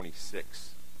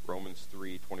26. Romans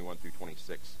 3, 21 through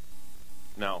 26.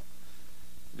 Now,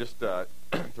 just to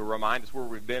remind us where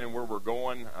we've been and where we're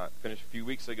going, finished a few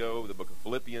weeks ago the book of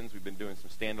Philippians. We've been doing some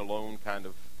standalone kind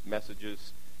of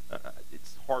messages.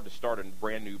 It's hard to start a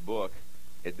brand new book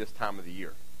at this time of the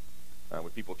year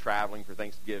with people traveling for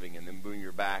Thanksgiving and then moving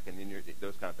your back and then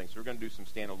those kind of things. So we're going to do some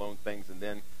standalone things, and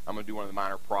then I'm going to do one of the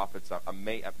minor prophets.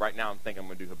 Right now I'm thinking I'm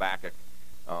going to do Habakkuk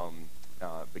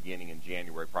beginning in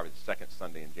January, probably the second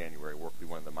Sunday in January, work through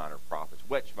one of the minor prophets,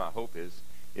 which my hope is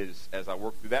as I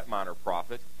work through that minor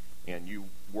prophet and you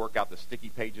work out the sticky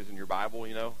pages in your Bible,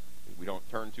 we don't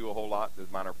turn to a whole lot, those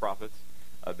minor prophets,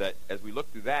 that as we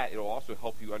look through that, it'll also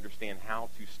help you understand how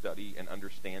to study and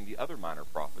understand the other minor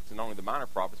prophets, and not only the minor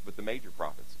prophets, but the major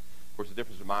prophets. Of course, the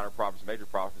difference between minor prophets and major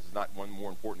prophets is not one more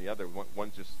important than the other.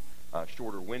 One's just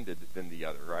shorter-winded than the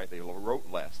other, right? They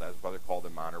wrote less. That's why they're called the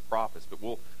minor prophets. But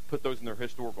we'll put those in their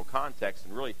historical context,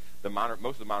 and really,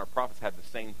 most of the minor prophets have the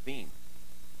same theme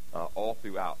all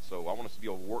throughout. So I want us to be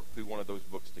able to work through one of those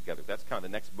books together. That's kind of the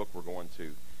next book we're going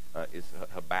to is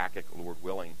Habakkuk, Lord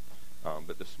willing.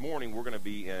 But this morning, we're going to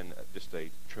be in just a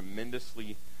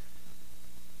tremendously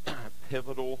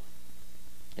pivotal,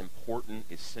 important,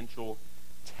 essential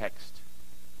text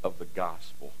of the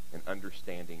gospel and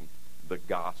understanding the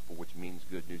gospel, which means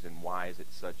good news, and why is it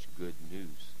such good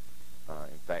news?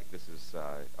 In fact, this is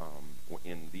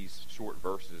in these short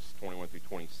verses, 21 through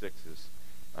 26, is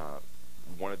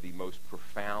one of the most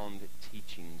profound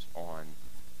teachings on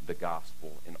the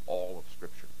gospel in all of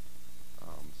Scripture.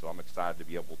 So I'm excited to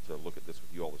be able to look at this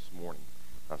with you all this morning.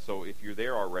 So if you're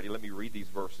there already, let me read these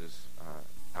verses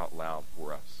out loud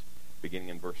for us, beginning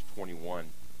in verse 21.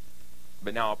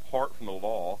 But now, apart from the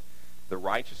law, the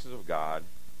righteousness of God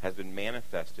has been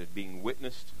manifested, being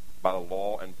witnessed by the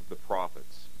law and the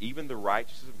prophets, even the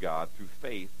righteousness of God through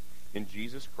faith in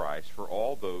Jesus Christ for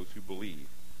all those who believe.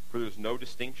 For there is no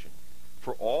distinction,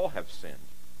 for all have sinned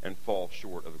and fall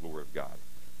short of the glory of God,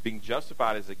 being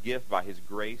justified as a gift by his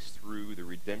grace through the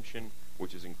redemption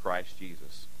which is in Christ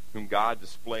Jesus, whom God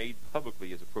displayed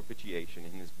publicly as a propitiation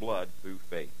in his blood through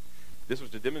faith. This was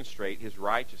to demonstrate his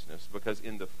righteousness, because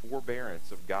in the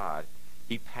forbearance of God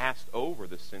he passed over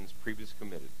the sins previously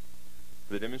committed,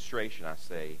 for the demonstration, I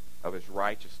say, of his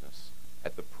righteousness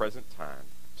at the present time,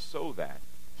 so that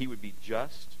he would be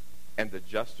just and the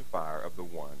justifier of the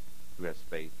one who has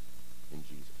faith in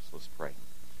Jesus. Let's pray.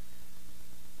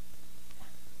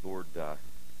 Lord,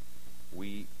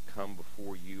 we come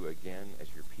before you again as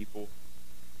your people,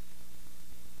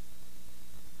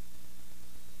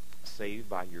 saved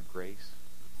by your grace,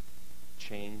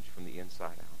 changed from the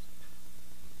inside out,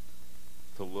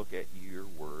 to look at your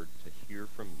word, to hear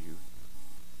from you,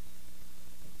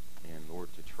 and Lord,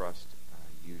 to trust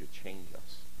you to change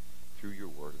us through your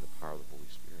word and the power of the Holy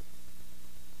Spirit.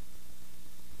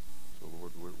 So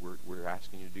Lord, we're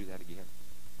asking you to do that again.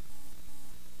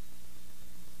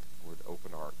 Lord,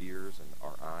 open our ears and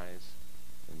our eyes,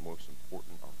 and most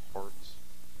important, our hearts,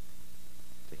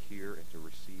 to hear and to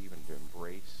receive and to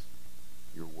embrace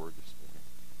your word this morning.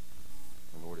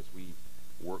 And Lord, as we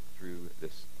work through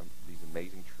these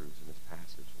amazing truths in this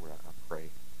passage, Lord, I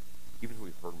pray, even if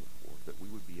we've heard them before, that we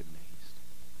would be amazed.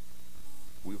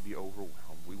 We would be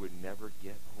overwhelmed. We would never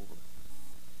get over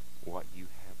what you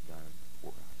have done for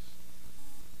us,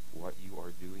 what you are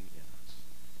doing in us,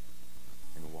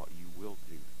 and what you will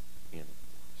do in it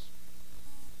for us.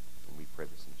 And we pray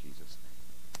this in Jesus'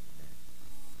 name. Amen.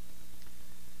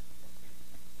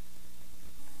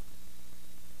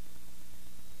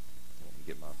 Let me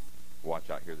get my watch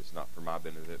out here. This is not for my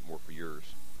benefit, more for yours.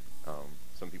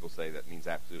 Some people say that means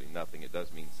absolutely nothing. It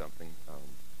does mean something.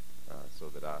 So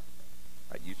that I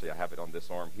usually I have it on this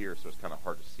arm here, so it's kind of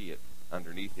hard to see it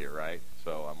underneath here, right?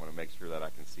 So I'm going to make sure that I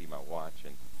can see my watch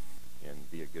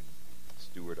and be a good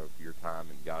steward of your time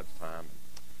and God's time.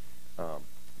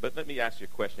 But let me ask you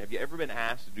a question. Have you ever been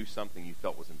asked to do something you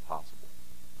felt was impossible?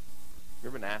 You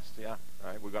ever been asked? Yeah.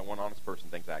 All right. We've got one honest person.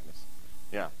 Thanks, Agnes.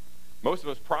 Yeah. Most of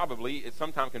us probably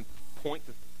sometimes can point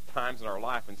to times in our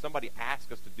life when somebody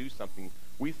asked us to do something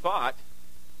we thought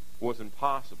was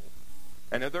impossible.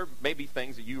 And there may be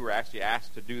things that you were actually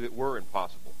asked to do that were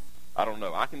impossible. I don't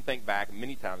know. I can think back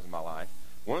many times in my life.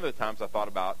 One of the times I thought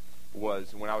about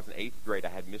was when I was in 8th grade. I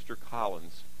had Mr.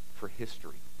 Collins for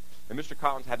history. And Mr.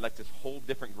 Collins had like this whole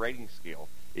different grading scale.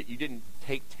 You didn't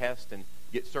take tests and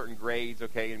get certain grades,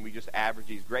 okay, and we just average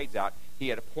these grades out. He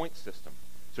had a point system.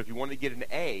 So if you wanted to get an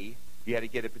A, you had to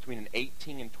get it between an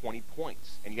 18 and 20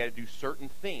 points. And you had to do certain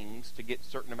things to get a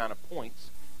certain amount of points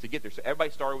to get there. So everybody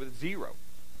started with 0.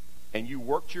 And you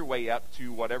worked your way up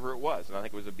to whatever it was. And I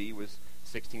think it was a B was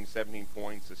 16, 17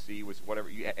 points. A C was whatever.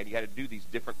 And you had to do these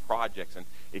different projects. And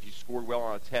if you scored well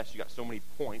on a test, you got so many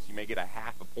points, you may get a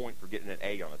half a point for getting an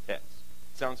A on a test.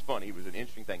 Sounds funny. It was an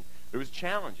interesting thing. It was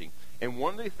challenging. And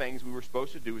one of the things we were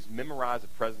supposed to do was memorize the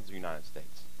President of the United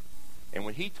States. And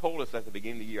when he told us at the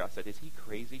beginning of the year, I said, is he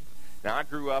crazy? Now, I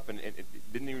grew up and it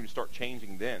didn't even start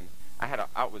changing then.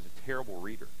 I was a terrible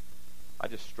reader. I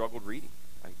just struggled reading.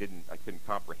 I couldn't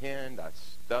comprehend. I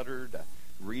stuttered.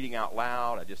 Reading out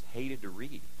loud. I just hated to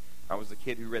read. I was the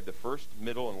kid who read the first,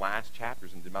 middle, and last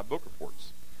chapters and did my book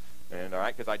reports. And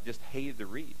because I just hated to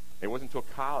read. It wasn't until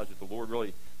college that the Lord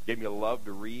really gave me a love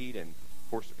to read, and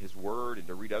of course His Word, and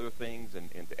to read other things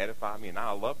and to edify me. And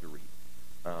now I love to read.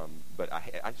 But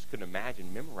I just couldn't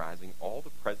imagine memorizing all the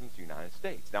presidents of the United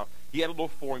States. Now, he had a little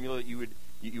formula that you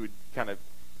would kind of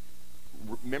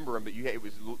remember them, but it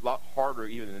was a lot harder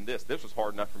even than this. This was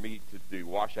hard enough for me to do.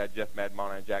 Washad, Jeff, Mad,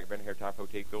 Monahan, Jack, Brandon, Hare, Typo,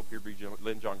 Tate, Phil, Peer, Breed,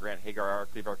 Lynn, John Grant, Hagar, R,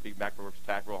 Cleve, R, Cleve, McElroy,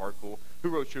 Tackrell, Hardcool, who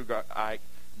wrote Sugar, Ike,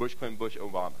 Bush, Clinton, Bush,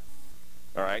 Obama.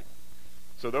 All right?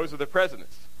 So those are the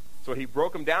presidents. So he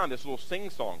broke them down, this little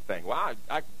sing-song thing. Well,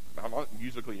 I'm not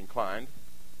musically inclined.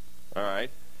 All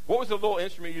right? What was the little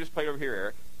instrument you just played over here,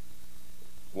 Eric?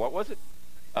 What was it?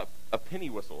 A penny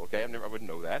whistle. Okay, I wouldn't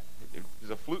know that. It was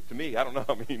a flute to me. I don't know.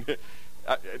 I mean,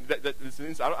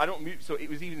 I don't. So it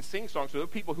was even sing songs. So the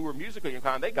people who were musically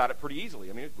inclined, they got it pretty easily.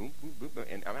 I mean, it boom, boom, boom, boom,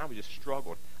 and I was just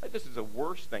struggled. This is the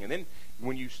worst thing. And then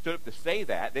when you stood up to say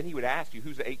that, then he would ask you,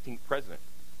 "Who's the 18th president?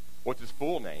 What's his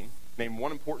full name? Name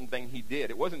one important thing he did."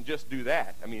 It wasn't just do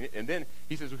that. I mean, and then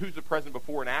he says, "Who's the president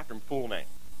before and after him? Full name."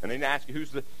 And then he'd ask you,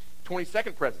 "Who's the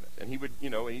 22nd president?" And he would,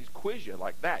 and he'd quiz you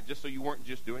like that, just so you weren't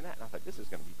just doing that. And I thought, this is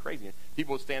going to be crazy. And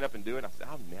people would stand up and do it, and I said,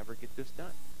 I'll never get this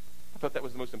done. I thought that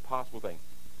was the most impossible thing.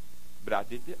 But I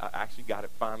did. I actually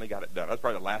finally got it done. I was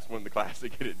probably the last one in the class to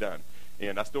get it done.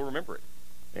 And I still remember it.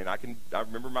 And I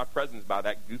remember my presidents by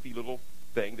that goofy little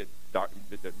thing that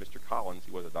Mr. Collins,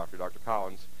 he was a doctor, Dr.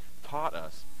 Collins, taught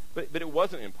us. But it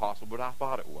wasn't impossible, but I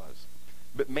thought it was.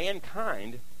 But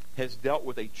mankind has dealt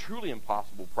with a truly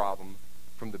impossible problem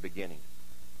from the beginning.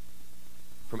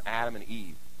 From Adam and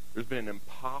Eve. There's been an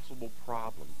impossible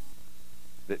problem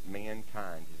that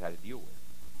mankind has had to deal with.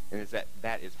 And it's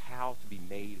that is how to be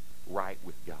made right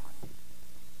with God.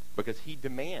 Because He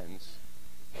demands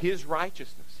His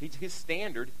righteousness. His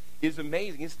standard is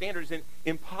amazing. His standard is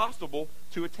impossible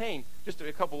to attain. Just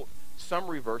a couple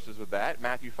summary verses of that.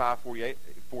 Matthew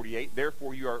 5:48.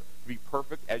 Therefore you are to be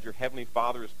perfect as your heavenly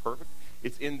Father is perfect.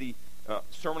 It's in the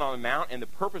Sermon on the Mount, and the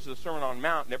purpose of the Sermon on the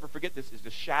Mount, never forget this, is to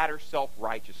shatter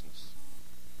self-righteousness.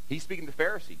 He's speaking to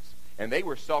Pharisees, and they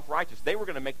were self-righteous. They were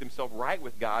going to make themselves right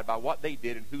with God by what they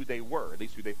did and who they were, at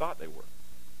least who they thought they were.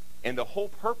 And the whole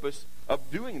purpose of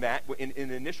doing that in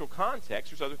the initial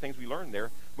context, there's other things we learned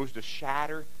there, was to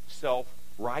shatter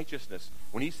self-righteousness.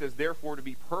 When he says, therefore, to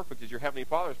be perfect as your heavenly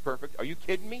Father is perfect, are you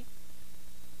kidding me?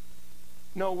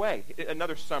 No way.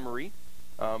 Another summary,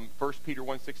 1 Peter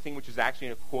 1:16, which is actually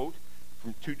a quote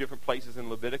from two different places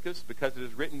in Leviticus, because it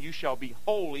is written, you shall be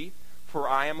holy, for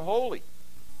I am holy.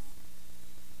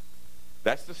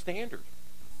 That's the standard.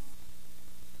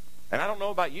 And I don't know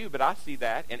about you, but I see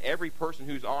that, and every person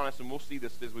who's honest, and we'll see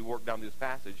this as we work down this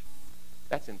passage,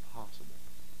 that's impossible.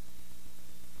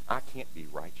 I can't be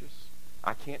righteous.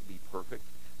 I can't be perfect.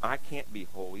 I can't be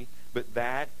holy, but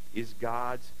that is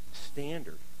God's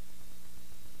standard.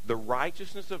 The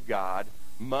righteousness of God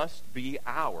must be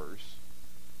ours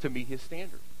to meet His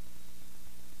standard.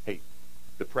 Hey,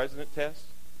 the president test,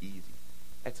 easy.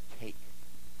 That's cake.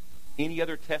 Any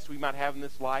other test we might have in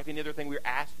this life, any other thing we're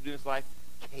asked to do in this life,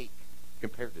 cake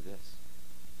compared to this.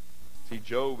 See,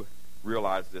 Job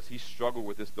realized this. He struggled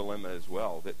with this dilemma as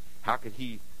well, that how could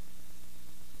he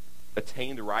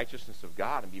attain the righteousness of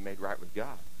God and be made right with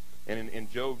God? And in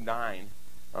Job 9,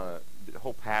 the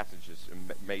whole passage is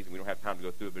amazing. We don't have time to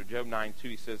go through it, but in Job 9:2,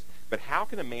 he says, but how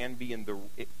can a man be in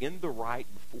the right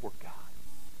before God?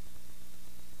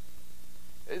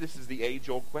 This is the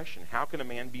age-old question. How can a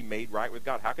man be made right with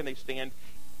God? How can they stand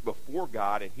before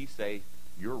God and He say,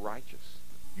 you're righteous,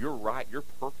 you're right, you're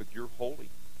perfect, you're holy?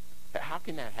 How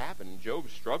can that happen? And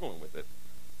Job's struggling with it.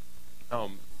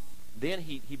 Then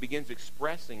he begins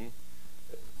expressing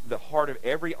the heart of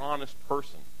every honest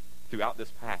person throughout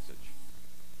this passage,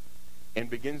 and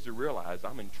begins to realize,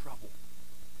 I'm in trouble.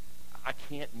 I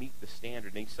can't meet the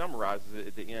standard. And he summarizes it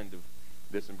at the end of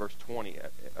this in verse 20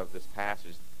 of this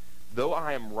passage. Though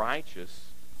I am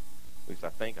righteous, at least I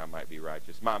think I might be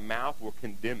righteous, my mouth will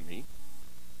condemn me.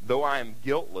 Though I am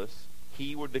guiltless,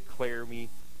 He will declare me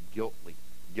guilty.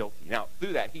 Now,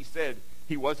 through that, he said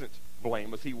he wasn't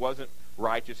blameless, he wasn't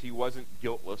righteous, he wasn't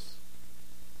guiltless.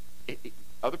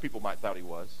 Other people might thought he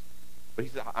was, but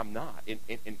he said, I'm not.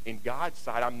 In God's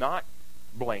sight, I'm not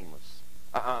blameless.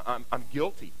 I'm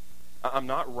guilty. I'm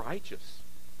not righteous.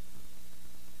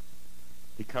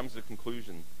 He comes to the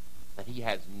conclusion that he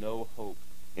has no hope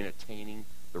in attaining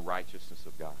the righteousness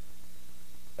of God.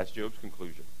 That's Job's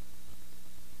conclusion.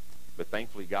 But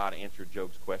thankfully, God answered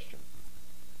Job's question.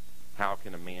 How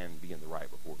can a man be in the right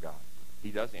before God?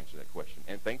 He does answer that question.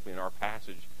 And thankfully, in our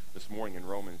passage this morning in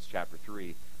Romans chapter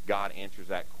 3, God answers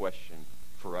that question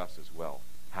for us as well.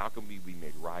 How can we be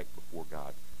made right before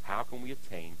God? How can we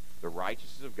attain the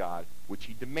righteousness of God, which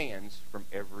he demands from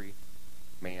every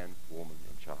man, woman,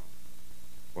 and child?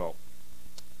 Well,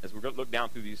 as we're going to look down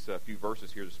through these few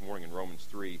verses here this morning in Romans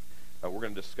 3, we're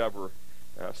going to discover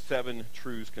 7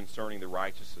 truths concerning the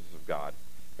righteousness of God.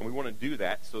 And we want to do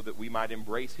that so that we might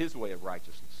embrace his way of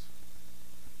righteousness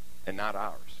and not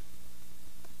ours,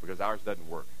 because ours doesn't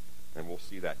work. And we'll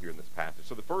see that here in this passage.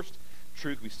 So the first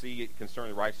truth we see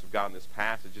concerning the righteousness of God in this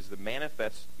passage is the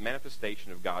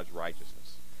manifestation of God's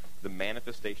righteousness. The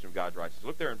manifestation of God's righteousness.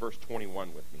 Look there in verse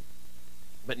 21 with me.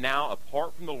 But now,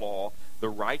 apart from the law, the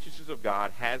righteousness of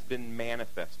God has been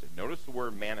manifested. Notice the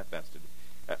word manifested,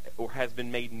 or has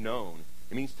been made known.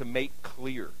 It means to make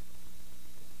clear.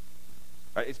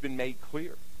 Right? It's been made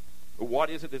clear. But what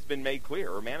is it that's been made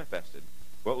clear or manifested?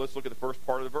 Well, let's look at the first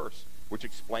part of the verse, which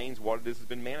explains what it is that's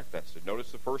been manifested.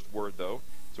 Notice the first word, though,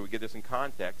 so we get this in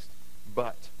context.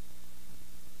 But.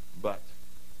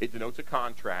 It denotes a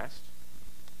contrast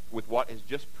with what has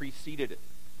just preceded it.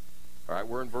 All right,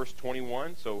 we're in verse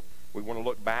 21, so we want to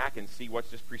look back and see what's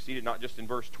just preceded, not just in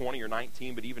verse 20 or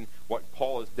 19, but even what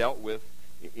Paul has dealt with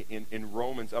in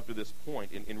Romans up to this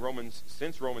point. In Romans,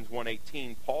 since Romans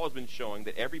 1:18, Paul has been showing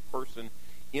that every person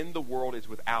in the world is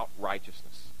without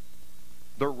righteousness.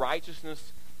 Their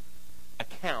righteousness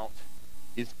account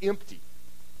is empty,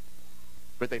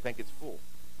 but they think it's full.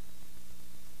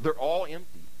 They're all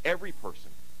empty. Every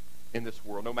person in this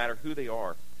world, no matter who they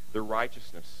are, their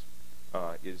righteousness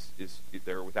is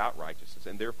they're without righteousness,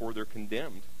 and therefore they're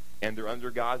condemned, and they're under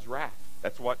God's wrath.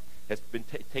 That's what has been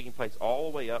taking place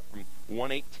all the way up from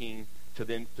 1:18 to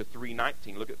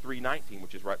 3:19. Look at 3:19,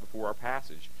 which is right before our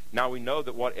passage. Now we know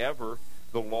that whatever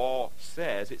the law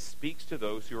says, it speaks to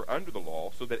those who are under the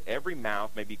law, so that every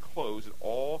mouth may be closed and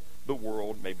all the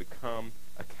world may become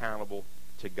accountable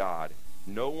to God.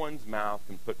 No one's mouth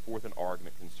can put forth an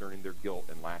argument concerning their guilt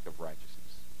and lack of righteousness.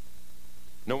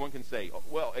 No one can say, oh,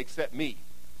 well, except me.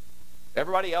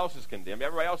 Everybody else is condemned.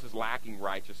 Everybody else is lacking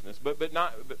righteousness, but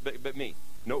me.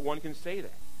 No one can say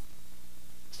that.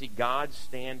 See, God's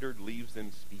standard leaves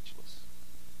them speechless.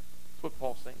 That's what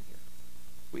Paul's saying here.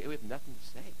 We have nothing to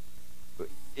say. But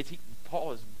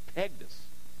Paul has pegged us.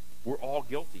 We're all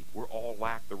guilty. We're all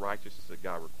lack the righteousness that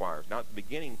God requires. Now, at the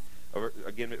beginning,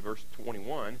 again at verse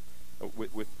 21,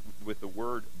 with the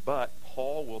word but,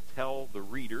 Paul will tell the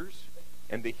readers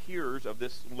and the hearers of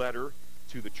this letter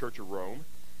to the church of Rome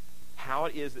how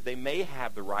it is that they may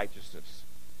have the righteousness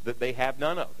that they have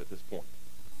none of at this point,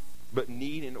 but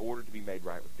need in order to be made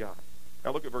right with God.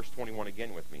 Now look at verse 21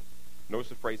 again with me. Notice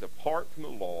the phrase, apart from the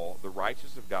law, the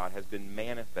righteousness of God has been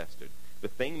manifested. The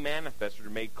thing manifested or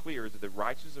made clear is that the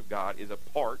righteousness of God is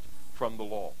apart from the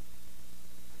law.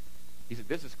 He said,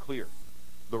 this is clear.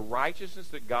 The righteousness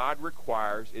that God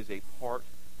requires is apart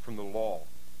from the law.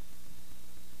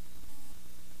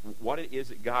 What it is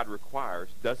that God requires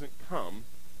doesn't come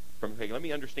from, hey, let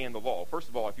me understand the law. First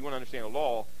of all, if you want to understand the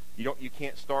law, you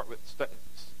can't stop with the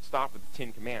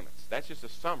 10 Commandments. That's just a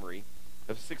summary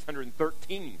of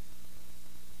 613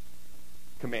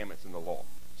 commandments in the law.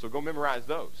 So go memorize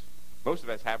those. Most of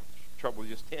us have trouble with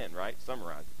just 10, right?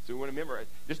 Summarize it. So we want to memorize.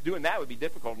 Just doing that would be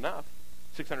difficult enough.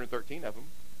 613 of them.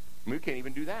 I mean, we can't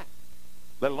even do that,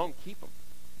 let alone keep them.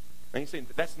 And he's saying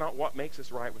that's not what makes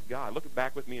us right with God. Look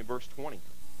back with me in verse 20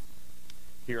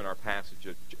 here in our passage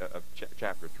of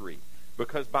chapter 3.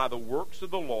 Because by the works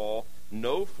of the law,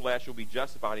 no flesh will be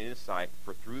justified in his sight,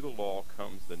 for through the law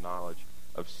comes the knowledge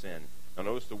of sin. Now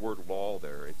notice the word law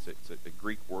there. It's a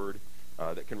Greek word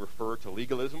that can refer to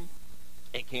legalism.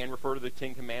 It can refer to the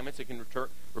 10 Commandments. It can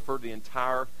refer to the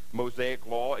entire Mosaic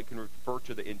law. It can refer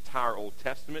to the entire Old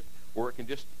Testament. Or it can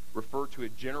just refer to a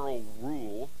general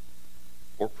rule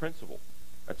or principle.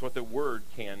 That's what the word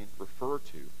can refer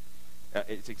to.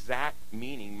 Its exact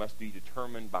meaning must be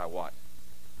determined by what?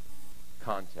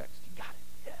 Context. You got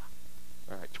it.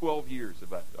 Yeah. All right. 12 years of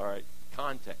that. All right.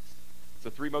 Context. It's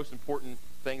the 3 most important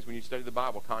things when you study the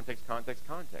Bible. Context, context,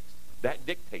 context. That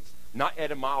dictates. Not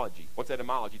etymology. What's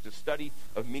etymology? It's a study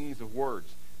of meanings of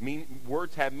words.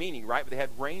 Words have meaning, right? But they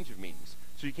have range of meanings.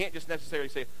 So you can't just necessarily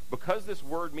say, because this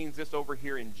word means this over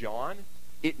here in John,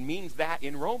 it means that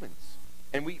in Romans.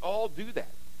 And we all do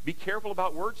that. Be careful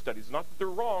about word studies. Not that they're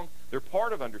wrong. They're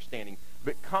part of understanding.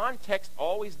 But context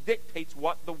always dictates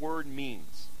what the word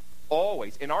means.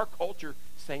 Always. In our culture,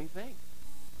 same thing.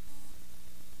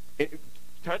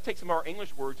 Try to take some of our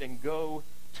English words and go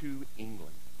to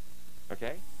England.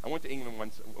 Okay? I went to England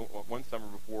one summer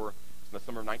before, the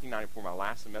summer of 1994, my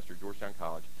last semester at Georgetown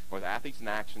College. I was Athletes in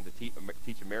Action to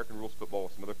teach American rules football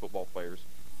with some other football players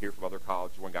here from other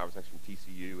colleges. One guy was actually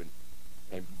from TCU,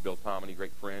 and Bill Tomini,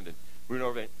 great friend. And we went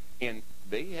over there, and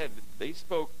they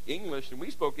spoke English, and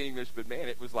we spoke English, but man,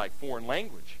 it was like foreign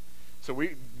language. So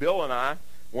Bill and I,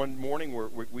 one morning,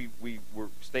 we were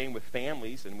staying with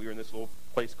families, and we were in this little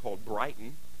place called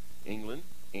Brighton, England,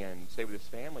 and stayed with this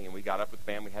family. And we got up with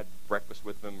the family, had breakfast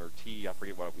with them, or tea. I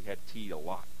forget what. We had tea a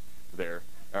lot there.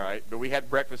 All right, but we had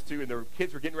breakfast too, and the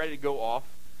kids were getting ready to go off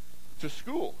to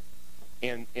school.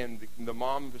 And the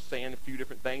mom was saying a few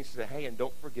different things. She said, hey, and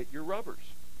don't forget your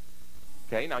rubbers.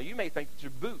 Okay, now you may think it's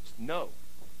your boots. No.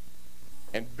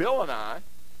 And Bill and I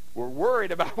were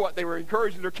worried about what they were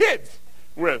encouraging their kids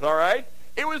with, all right?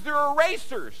 It was their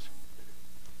erasers.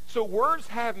 So words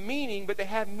have meaning, but they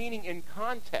have meaning in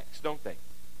context, don't they?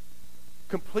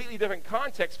 Completely different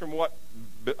context from what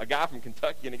a guy from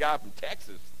Kentucky and a guy from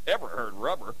Texas ever heard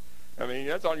rubber. I mean,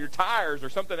 that's on your tires or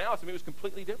something else. I mean, it was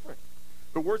completely different.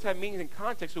 But words have meaning in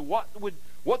context. So what would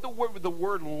the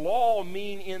word law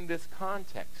mean in this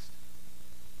context?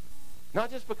 Not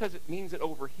just because it means it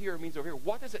over here, it means over here.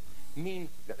 What does it mean?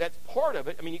 That's part of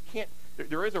it. I mean,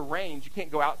 there is a range. You can't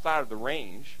go outside of the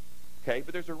range, okay?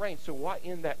 But there's a range. So what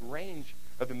in that range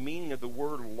of the meaning of the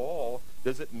word law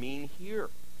does it mean here?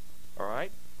 All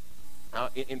right?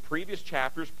 In previous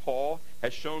chapters, Paul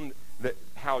has shown that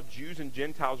how Jews and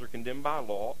Gentiles are condemned by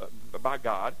law, by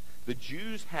God. The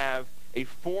Jews have a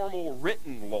formal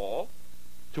written law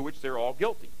to which they're all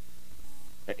guilty.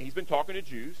 He's been talking to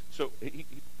Jews, so he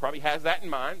probably has that in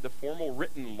mind, the formal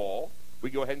written law. We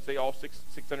go ahead and say all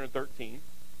 613,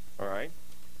 all right?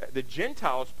 The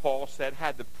Gentiles, Paul said,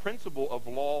 had the principle of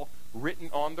law written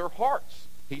on their hearts.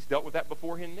 He's dealt with that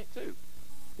beforehand too.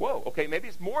 Whoa, okay, maybe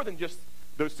it's more than just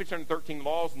those 613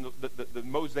 laws and the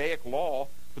Mosaic law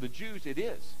for the Jews. It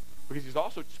is, because he's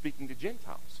also speaking to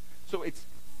Gentiles. So it's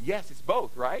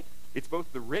both, right? It's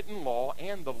both the written law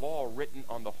and the law written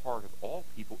on the heart of all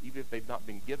people, even if they've not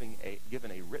been given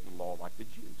a written law like the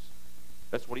Jews.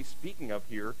 That's what he's speaking of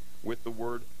here with the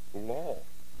word law.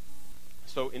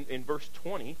 So in verse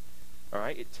 20, all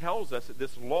right, it tells us that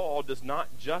this law does not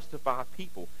justify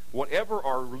people. Whatever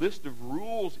our list of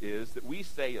rules is that we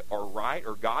say are right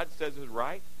or God says is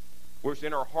right, where it's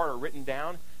in our heart or written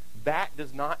down, that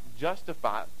does not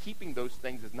justify, keeping those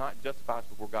things does not justify us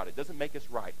before God. It doesn't make us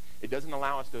right. It doesn't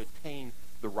allow us to attain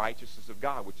the righteousness of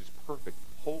God, which is perfect,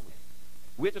 holy.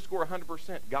 We have to score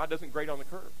 100%. God doesn't grade on the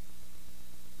curve.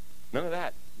 None of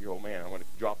that. You're, oh man, I want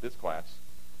to drop this class.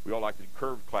 We all like the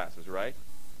curved classes, right?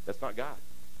 That's not God.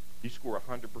 You score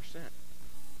 100%.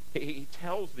 He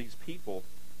tells these people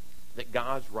that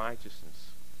God's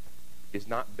righteousness is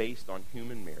not based on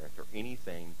human merit or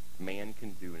anything man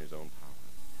can do in his own power.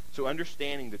 So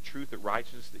understanding the truth that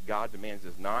righteousness that God demands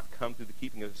does not come through the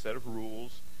keeping of a set of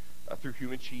rules, through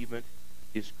human achievement,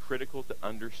 is critical to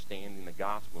understanding the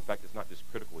gospel. In fact, it's not just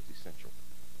critical, it's essential.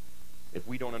 If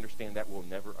we don't understand that, we'll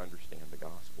never understand the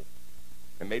gospel.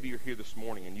 And maybe you're here this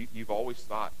morning and you've always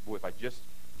thought, boy, if I just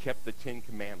kept the 10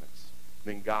 Commandments,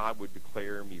 then God would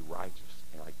declare me righteous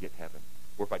and I'd get heaven.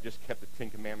 Or if I just kept the 10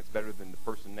 Commandments better than the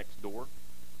person next door,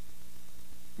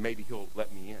 maybe he'll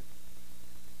let me in.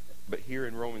 But here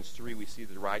in Romans 3, we see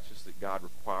the righteousness that God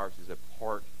requires is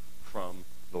apart from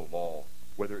the law.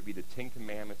 Whether it be the 10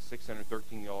 Commandments,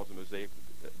 613 laws of the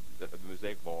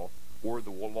Mosaic Law, or the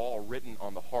law written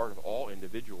on the heart of all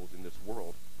individuals in this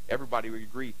world. Everybody would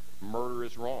agree murder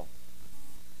is wrong.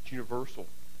 It's universal.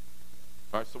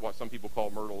 All right, so what some people call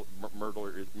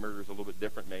murder is a little bit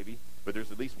different maybe, but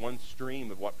there's at least one stream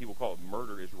of what people call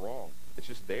murder is wrong. It's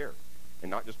just there,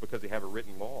 and not just because they have a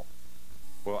written law.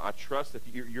 Well, I trust if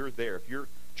you're there, if you're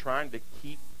trying to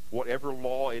keep whatever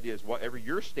law it is, whatever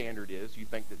your standard is, you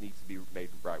think that needs to be made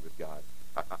right with God.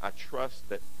 I trust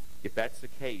that if that's the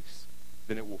case,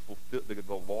 then it will fulfill,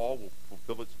 the law will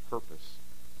fulfill its purpose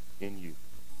in you.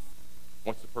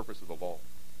 What's the purpose of the law?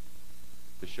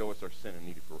 To show us our sin and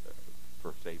need for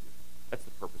a Savior. That's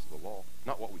the purpose of the law,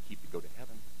 not what we keep to go to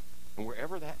heaven. And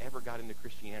wherever that ever got into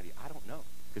Christianity, I don't know,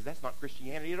 because that's not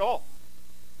Christianity at all.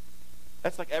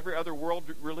 That's like every other world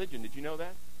religion. Did you know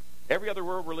that? Every other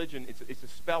world religion, it's a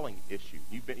spelling issue.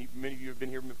 Many of you have been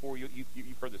here before. You've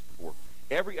heard this before.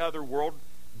 Every other world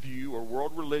view or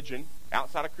world religion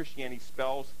outside of Christianity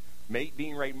spells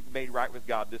being made right with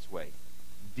God this way.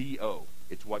 D-O.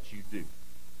 It's what you do.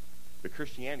 But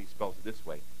Christianity spells it this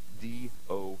way.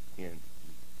 D-O-N-E.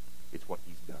 It's what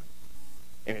he's done.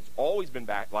 And it's always been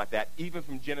back like that, even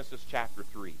from Genesis chapter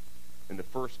 3 in the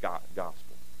first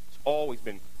gospel. It's always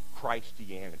been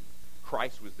Christianity.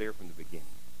 Christ was there from the beginning.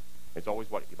 It's always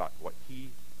about what he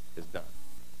has done.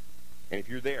 And if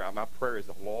you're there, my prayer is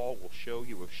the law will show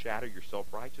you, will shadow your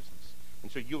self-righteousness.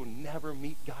 And so you'll never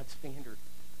meet God's standard.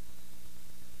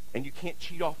 And you can't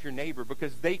cheat off your neighbor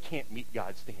because they can't meet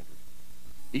God's standard.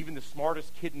 Even the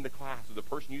smartest kid in the class or the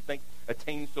person you think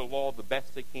attains to the law the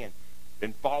best they can,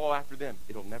 and follow after them,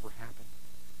 it'll never happen.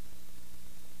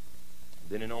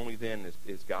 Then and only then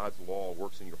is God's law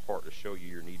works in your heart to show you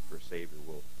your need for a Savior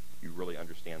will you really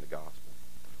understand the gospel.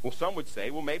 Well, some would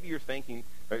say, well, maybe you're thinking,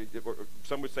 or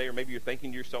some would say, or maybe you're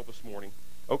thinking to yourself this morning,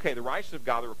 okay, the righteousness of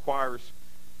God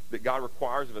that God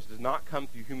requires of us does not come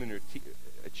through human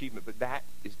achievement, but that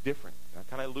is different. And I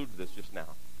kind of alluded to this just now.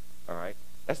 All right?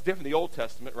 That's different than the Old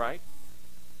Testament, right?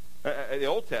 The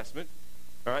Old Testament,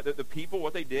 all right, the people,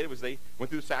 what they did was they went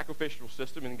through the sacrificial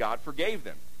system and God forgave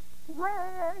them.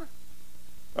 Wrong.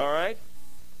 All right?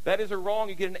 That is a wrong.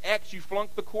 You get an X, you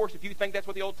flunk the course. If you think that's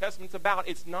what the Old Testament's about,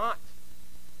 it's not.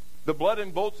 The blood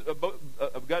and bulls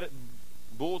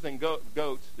and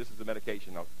goats, this is the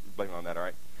medication, I'll blame it on that, all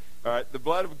right? All right, the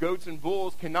blood of goats and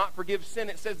bulls cannot forgive sin.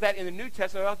 It says that in the New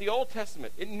Testament about the Old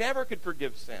Testament. It never could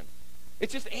forgive sin.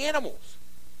 It's just animals.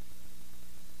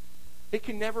 It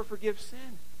can never forgive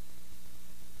sin.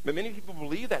 But many people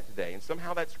believe that today, and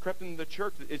somehow that's crept into the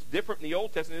church. It's different in the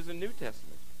Old Testament than the New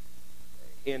Testament.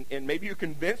 And maybe you're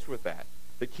convinced with that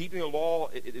keeping the law,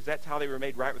 that's how they were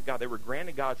made right with God. They were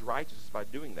granted God's righteousness by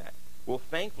doing that. Well,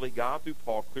 thankfully, God, through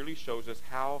Paul, clearly shows us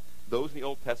how those in the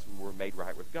Old Testament were made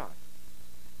right with God.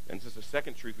 And this is the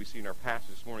second truth we see in our passage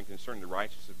this morning concerning the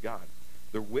righteousness of God.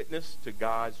 The witness to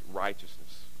God's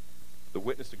righteousness. The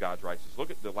witness to God's righteousness.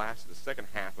 Look at the second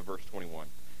half of verse 21.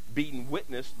 Being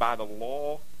witnessed by the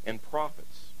law and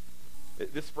prophets.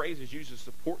 This phrase is used to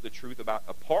support the truth about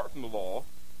apart from the law,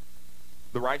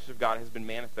 the righteousness of God has been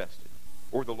manifested.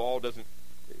 Or the law does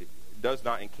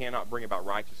not and cannot bring about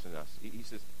righteousness in us. He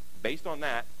says, based on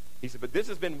that, he said, but this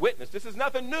has been witnessed. This is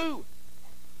nothing new.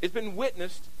 It's been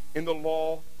witnessed in the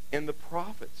law and the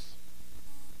prophets.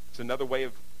 It's another way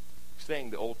of saying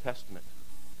the Old Testament.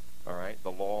 All right?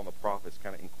 The law and the prophets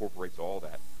kind of incorporates all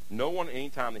that. No one at any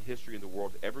time in the history of the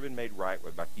world has ever been made right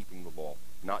by keeping the law.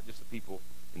 Not just the people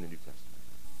in the New Testament.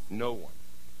 No one.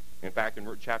 In fact, in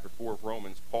chapter 4 of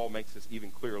Romans, Paul makes this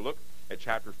even clearer. Look at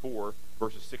chapter 4,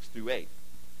 verses 6 through 8.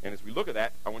 And as we look at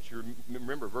that, I want you to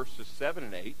remember verses 7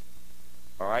 and 8,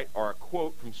 all right, are a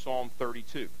quote from Psalm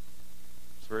 32.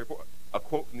 It's very important. A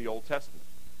quote from the Old Testament.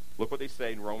 Look what they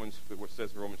say in Romans, what it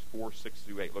says in Romans 4, 6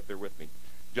 through 8. Look there with me.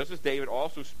 Just as David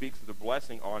also speaks of the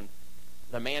blessing on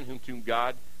the man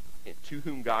to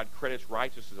whom God credits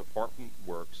righteousness apart from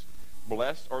works,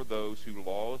 blessed are those whose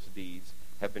lawless deeds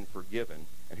have been forgiven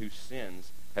and whose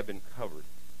sins have been covered.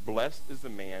 Blessed is the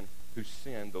man whose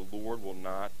sin the Lord will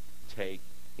not take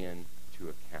into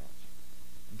account.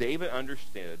 David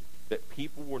understood that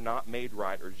people were not made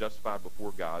right or justified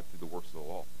before God through the works of the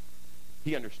law.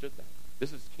 He understood that.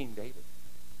 This is King David,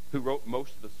 who wrote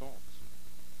most of the Psalms.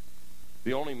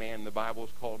 The only man in the Bible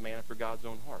is called a man after God's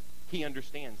own heart. He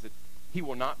understands that he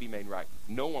will not be made right.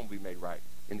 No one will be made right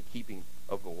in the keeping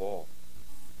of the law.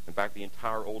 In fact, the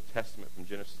entire Old Testament from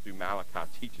Genesis through Malachi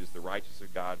teaches the righteousness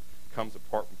of God comes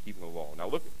apart from keeping the law. Now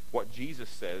look at what Jesus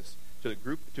says to a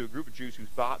group of Jews who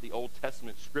thought the Old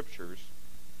Testament scriptures,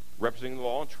 representing the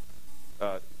law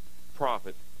and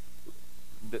prophet,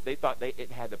 that they thought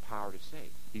it had the power to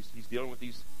save. He's dealing with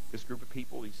this group of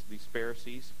people, these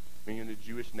Pharisees, meaning the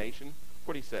Jewish nation. Look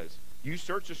what he says. You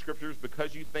search the scriptures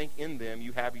because you think in them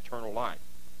you have eternal life.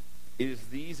 It is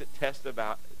these that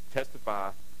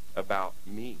testify about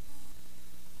me.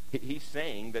 He's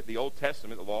saying that the Old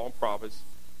Testament, the law and prophets,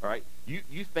 all right,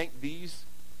 you think these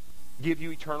give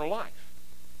you eternal life.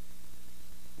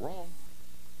 Wrong.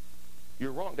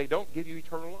 You're wrong. They don't give you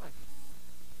eternal life.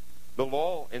 The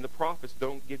law and the prophets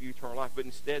don't give you eternal life, but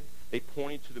instead they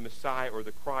pointed to the Messiah or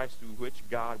the Christ through which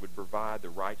God would provide the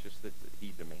righteousness that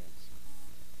he demands.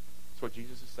 That's what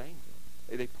Jesus is saying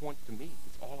to them. They point to me.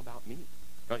 It's all about me.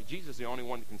 Now, Jesus is the only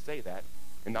one that can say that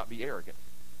and not be arrogant,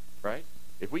 right?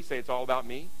 If we say it's all about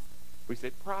me, we say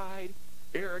pride,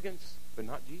 arrogance, but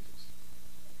not Jesus.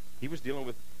 He was dealing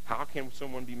with how can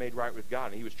someone be made right with God,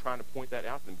 and he was trying to point that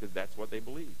out to them because that's what they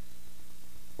believed.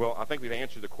 Well, I think we've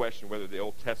answered the question whether the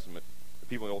Old Testament, the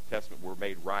people in the Old Testament were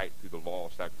made right through the law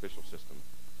sacrificial system.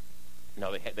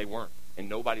 No, they weren't, and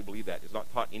nobody believed that. It's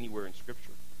not taught anywhere in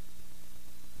Scripture.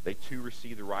 they too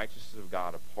receive the righteousness of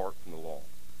God apart from the law.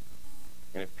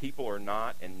 And if people are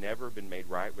not and never been made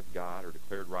right with God or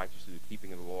declared righteous through the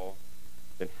keeping of the law,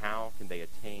 then how can they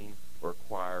attain or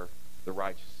acquire the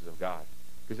righteousness of God?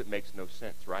 Because it makes no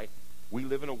sense, right? We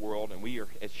live in a world, and we are,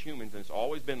 as humans, and it's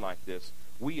always been like this,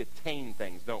 we attain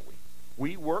things, don't we?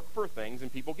 We work for things,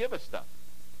 and people give us stuff.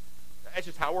 That's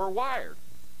just how we're wired.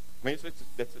 I mean,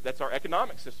 that's our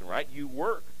economic system, right? You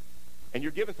work, and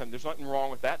you're given something. There's nothing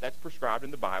wrong with that. That's prescribed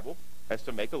in the Bible. That's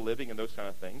to make a living and those kind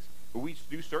of things. But we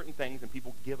do certain things, and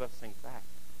people give us things back.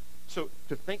 So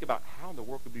to think about how in the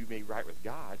world could be made right with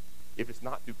God if it's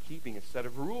not through keeping a set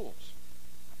of rules.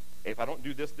 If I don't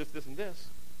do this, this, this, and this,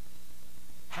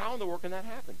 how in the world can that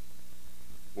happen?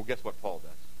 Well, guess what Paul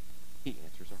does? He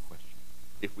answers our question,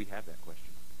 if we have that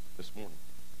question this morning.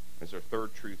 It's our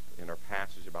third truth in our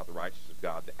passage about the righteousness of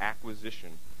God, the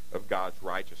acquisition of God's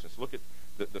righteousness. Look at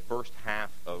the first half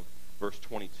of verse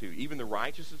 22. Even the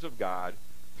righteousness of God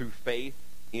through faith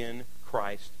in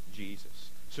Christ Jesus.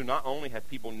 So not only have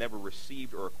people never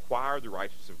received or acquired the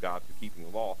righteousness of God through keeping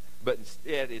the law, but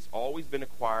instead it's always been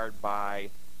acquired by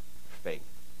faith.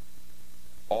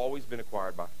 Always been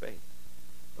acquired by faith.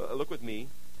 Look with me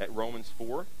at Romans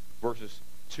 4, verses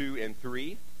 2 and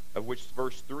 3, of which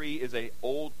verse 3 is an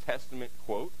Old Testament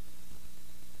quote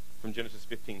from Genesis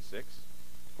 15:6. That's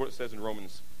what it says in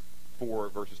Romans 4,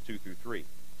 verses 2 through 3.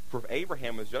 For if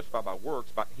Abraham was justified by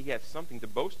works, he has something to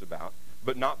boast about,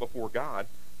 but not before God.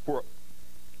 For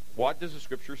what does the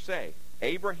Scripture say?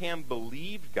 Abraham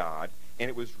believed God, and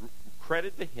it was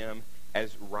credited to him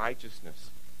as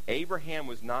righteousness. Abraham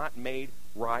was not made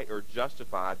right or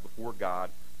justified before God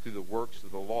through the works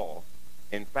of the law.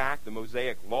 In fact, the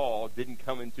Mosaic law didn't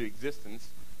come into existence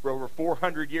for over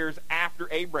 400 years after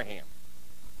Abraham.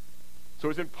 So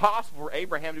it's impossible for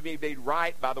Abraham to be made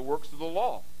right by the works of the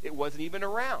law. It wasn't even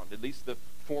around, at least the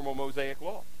formal Mosaic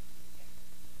law.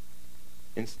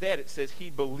 Instead, it says he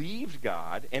believed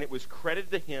God, and it was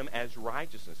credited to him as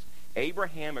righteousness.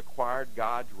 Abraham acquired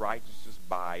God's righteousness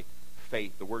by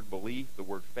faith. The word belief, the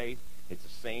word faith, it's the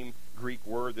same Greek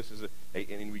word. This is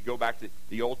and we go back to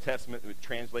the Old Testament,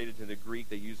 translated to the Greek,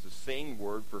 they use the same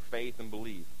word for faith and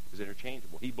believe. It's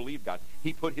interchangeable. He believed God.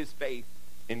 He put his faith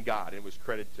in God, and it was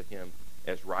credited to him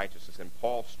as righteousness. And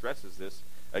Paul stresses this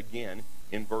again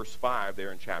in verse 5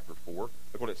 there in chapter 4.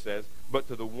 Look what it says. But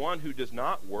to the one who does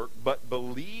not work, but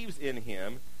believes in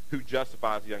him who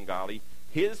justifies the ungodly,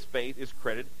 his faith is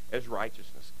credited as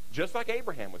righteousness. Just like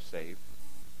Abraham was saved,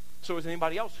 so is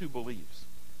anybody else who believes.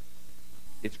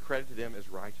 It's credited to them as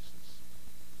righteousness.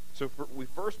 So we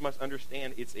first must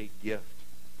understand it's a gift.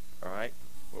 All right?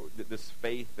 This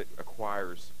faith that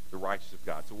acquires the righteousness of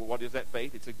God. So what is that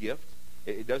faith? It's a gift.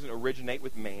 It doesn't originate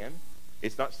with man.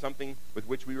 It's not something with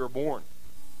which we were born.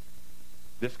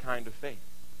 This kind of faith.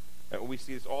 And we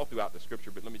see this all throughout the Scripture,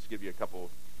 but let me just give you a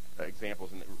couple of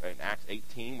examples. In Acts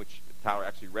 18, which Tyler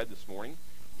actually read this morning,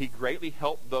 he greatly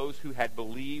helped those who had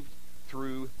believed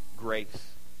through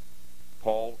grace.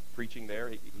 Paul preaching there,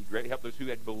 he greatly helped those who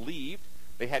had believed.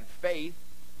 They had faith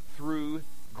through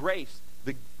grace.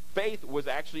 The faith was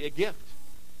actually a gift.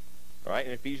 All right,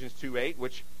 in Ephesians 2:8,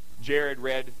 which Jared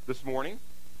read this morning.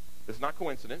 It's not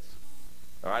coincidence.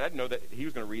 All right, I didn't know that he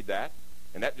was going to read that.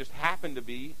 And that just happened to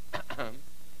be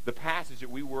the passage that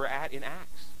we were at in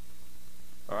Acts.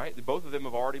 All right, both of them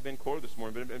have already been quoted this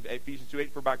morning. But in Ephesians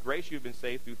 2:8, for by grace you have been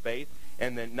saved through faith,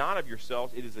 and then not of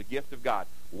yourselves, it is a gift of God.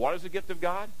 What is a gift of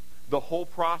God? The whole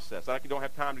process. I don't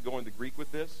have time to go into Greek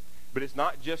with this, but it's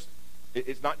not just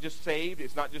saved,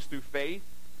 it's not just through faith.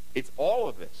 It's all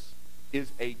of this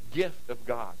is a gift of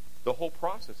God. The whole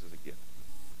process is a gift.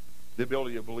 The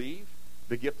ability to believe,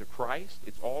 the gift of Christ,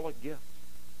 it's all a gift.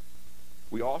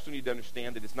 We also need to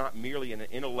understand that it's not merely an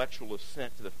intellectual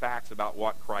assent to the facts about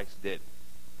what Christ did.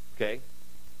 Okay,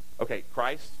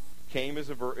 Christ came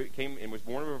and was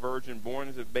born of a virgin, born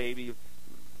as a baby,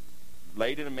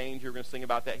 laid in a manger. We're going to sing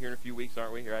about that here in a few weeks,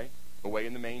 aren't we, right? Away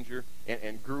in the manger,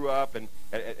 and grew up, and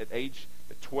at age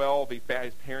 12,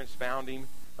 his parents found him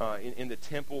in the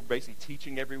temple, basically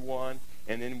teaching everyone,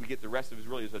 and then we get the rest of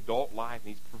his adult life,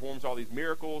 and he performs all these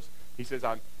miracles. He says,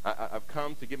 I've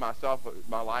come to give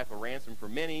my life a ransom for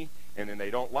many, and then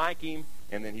they don't like him,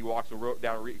 and then he walks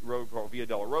down a road called Via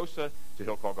Dolorosa to a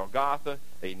hill called Golgotha.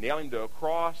 They nail him to a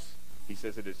cross. He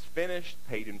says it is finished,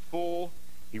 paid in full.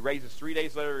 He raises 3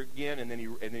 days later again, and then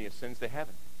he ascends to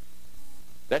heaven.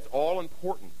 That's all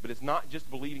important, but it's not just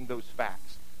believing those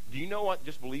facts. Do you know what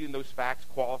just believing those facts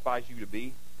qualifies you to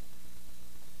be?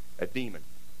 A demon.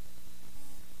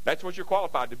 That's what you're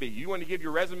qualified to be. You want to give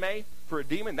your resume for a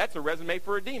demon? That's a resume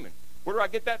for a demon. Where do I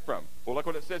get that from? Well, look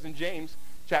what it says in James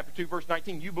chapter 2, verse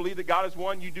 19, you believe that God is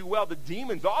one, you do well. The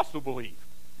demons also believe,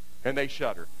 and they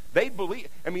shudder. They believe,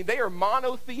 they are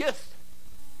monotheists.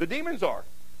 The demons are.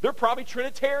 They're probably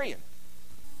Trinitarian.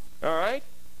 All right?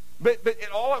 But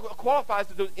it all qualifies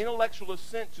to the intellectual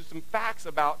assent to some facts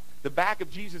about the back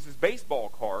of Jesus' baseball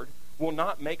card will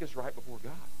not make us right before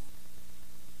God.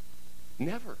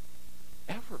 Never.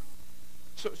 Ever.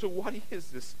 So what is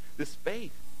this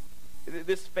faith?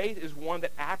 This faith is one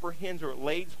that apprehends or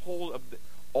lays hold of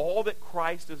all that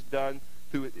Christ has done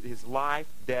through his life,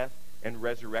 death, and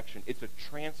resurrection. It's a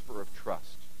transfer of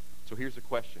trust. So here's the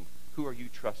question. Who are you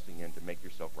trusting in to make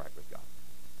yourself right with God?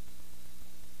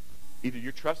 Either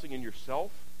you're trusting in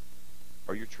yourself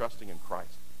or you're trusting in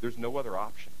Christ. There's no other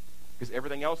option. Because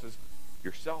everything else is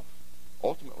yourself,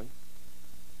 ultimately.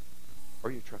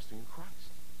 Or you're trusting in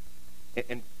Christ.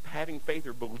 And having faith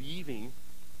or believing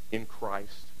in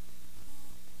Christ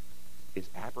is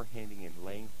apprehending and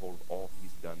laying hold of all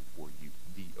he's done for you.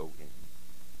 D-O-N-E.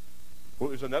 Well,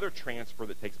 there's another transfer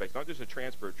that takes place. Not just a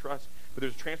transfer of trust, but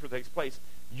there's a transfer that takes place.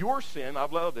 Your sin, I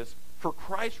love this, for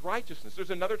Christ's righteousness.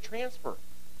 There's another transfer.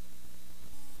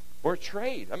 Or a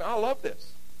trade. I love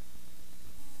this.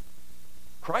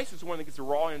 Christ is the one that gets the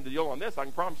raw end of the deal on this. I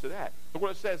can promise you that. Look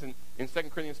what it says in 2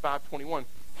 Corinthians 5:21.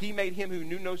 He made him who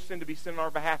knew no sin to be sin on our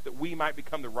behalf that we might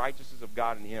become the righteousness of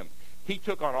God in him. He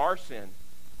took on our sin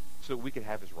so that we could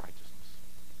have his righteousness.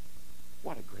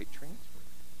 What a great transfer.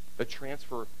 The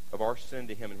transfer of our sin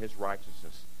to him and his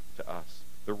righteousness to us.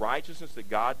 The righteousness that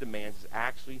God demands is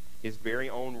actually his very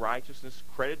own righteousness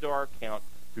credited to our account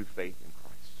through faith in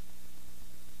Christ.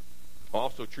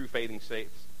 Also, true saving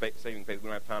faith, we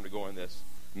don't have time to go on this,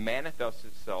 manifests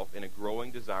itself in a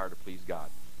growing desire to please God.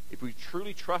 If we've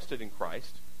truly trusted in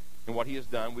Christ and what he has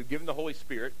done, we've given the Holy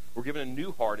Spirit, we're given a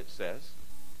new heart, it says,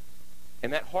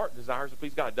 and that heart desires to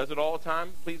please God. Does it all the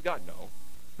time please God? No.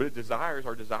 But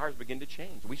our desires begin to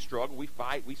change. We struggle, we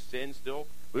fight, we sin still.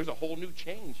 But there's a whole new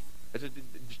change. There's a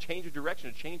change of direction,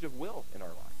 a change of will in our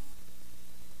life.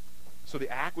 So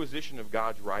the acquisition of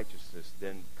God's righteousness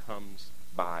then comes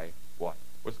by what?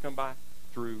 What's it come by?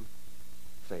 Through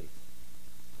faith.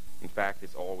 In fact,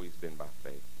 it's always been by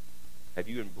faith. Have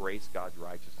you embraced God's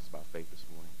righteousness by faith this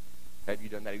morning? Have you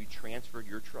done that? Have you transferred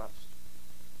your trust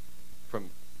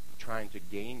from trying to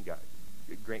gain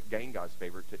God's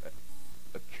favor to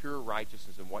a pure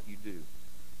righteousness in what you do?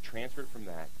 Transfer it from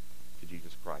that to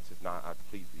Jesus Christ. If not, I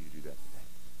plead for you to do that today.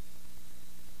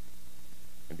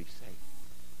 And be saved.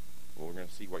 Well, we're going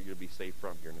to see what you're going to be saved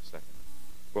from here in a second.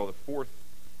 Well, the fourth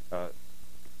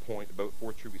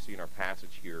fourth truth we see in our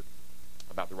passage here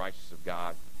about the righteousness of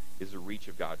God is the reach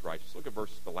of God's righteousness. Look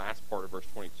at the last part of verse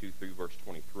 22 through verse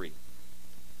 23.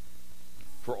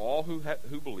 For all who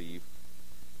believe,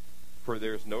 for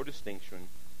there is no distinction,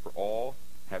 for all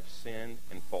have sinned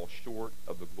and fall short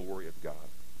of the glory of God.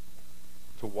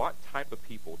 To what type of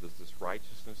people does this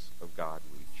righteousness of God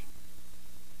reach?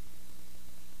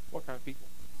 What kind of people?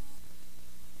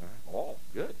 All.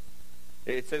 Good.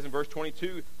 It says in verse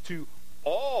 22, to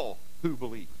all who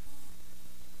believe.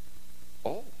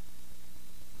 All.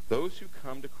 Those who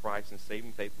come to Christ in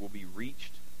saving faith will be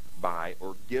reached by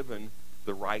or given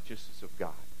the righteousness of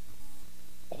God.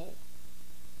 All.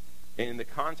 And in the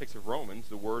context of Romans,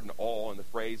 the word and all and the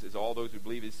phrase is all those who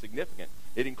believe is significant.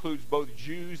 It includes both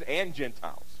Jews and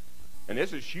Gentiles. And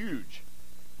this is huge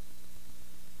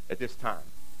at this time.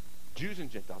 Jews and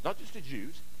Gentiles. Not just the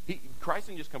Jews. Christ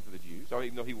didn't just come for the Jews,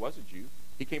 even though he was a Jew.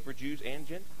 He came for Jews and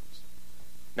Gentiles.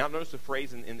 Now notice the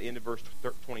phrase in the end of verse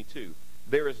 22.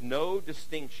 There is no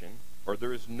distinction, or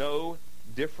there is no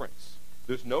difference.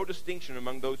 There's no distinction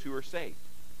among those who are saved.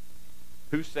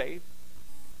 Who's saved?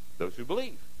 Those who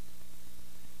believe.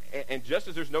 And just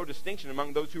as there's no distinction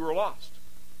among those who are lost.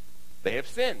 They have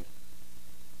sinned.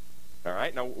 All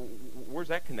right? Now, where's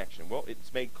that connection? Well,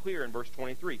 it's made clear in verse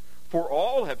 23. For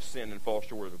all have sinned and fall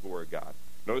short of the glory of God.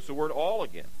 Notice the word all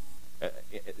again.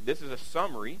 This is a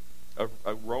summary of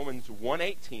Romans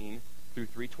 1:18 through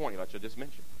 3:20, like I just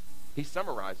mentioned. He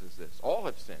summarizes this. All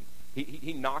have sinned.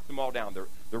 He knocked them all down.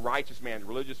 The righteous man, the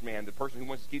religious man, the person who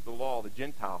wants to keep the law, the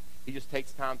Gentile. He just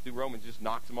takes time through Romans, just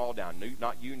knocks them all down.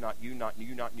 Not you, not you, not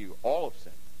you, not you. All have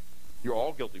sinned. You're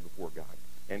all guilty before God.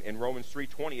 And Romans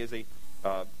 3:20 is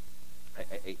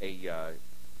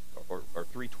or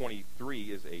 3:23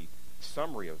 is a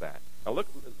summary of that. Now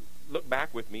look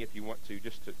back with me if you want to,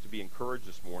 just to be encouraged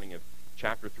this morning of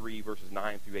chapter 3, verses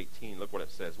 9 through 18. Look what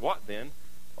it says. What then?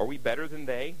 Are we better than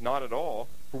they? Not at all.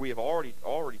 For we have already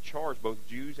charged both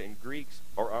Jews and Greeks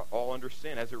are all under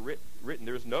sin. As it written,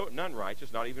 there is none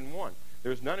righteous, not even one.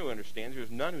 There is none who understands. There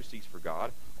is none who seeks for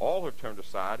God. All have turned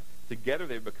aside. Together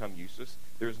they've become useless.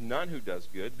 There's none who does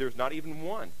good. There's not even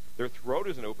one. Their throat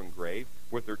is an open grave.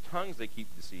 With their tongues they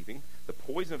keep deceiving. The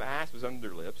poison of asp is under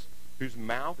their lips, whose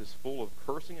mouth is full of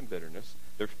cursing and bitterness.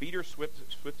 Their feet are swift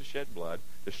to shed blood.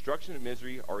 Destruction and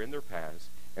misery are in their paths,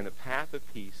 and the path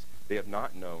of peace they have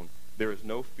not known. There is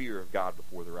no fear of God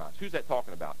before their eyes. Who's that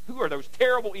talking about? Who are those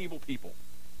terrible, evil people?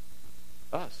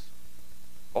 Us.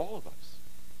 All of us.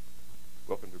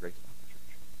 Welcome to Grace Bible Church.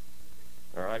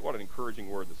 All right, what an encouraging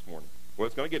word this morning. Well,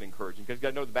 it's going to get encouraging because you've got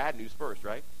to know the bad news first,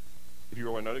 right? If you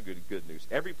want to know the good news.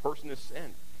 Every person has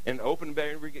sinned in open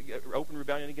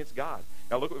rebellion against God.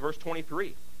 Now look at verse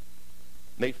 23.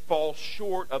 They fall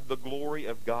short of the glory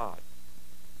of God.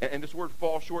 And this word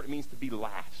fall short, it means to be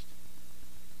last.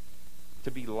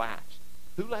 To be last.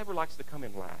 Who ever likes to come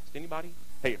in last? Anybody?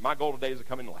 Hey, my goal today is to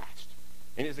come in last.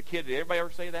 And as a kid, did everybody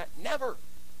ever say that? Never.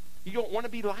 You don't want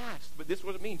to be last. But this is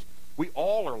what it means. We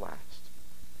all are last.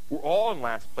 We're all in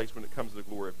last place when it comes to the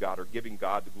glory of God, or giving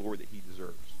God the glory that he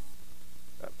deserves.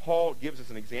 Paul gives us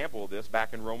an example of this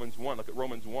back in Romans 1. Look at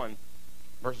Romans 1,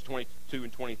 verses 22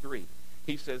 and 23.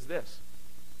 He says this.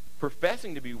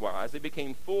 Professing to be wise, they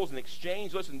became fools and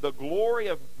exchanged, listen, the glory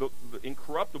of the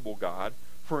incorruptible God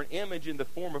for an image in the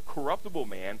form of corruptible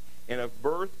man and of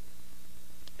birds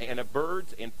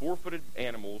and four-footed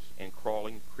animals and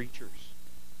crawling creatures.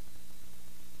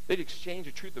 They'd exchange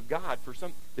the truth of God for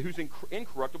some who's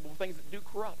incorruptible things that do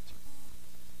corrupt.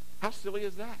 How silly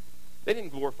is that? They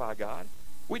didn't glorify God.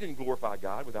 We didn't glorify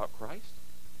God without Christ.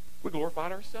 We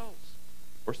glorified ourselves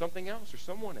or something else or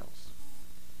someone else.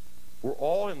 We're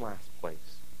all in last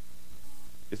place.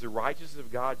 Is the righteousness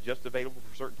of God just available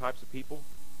for certain types of people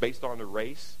based on their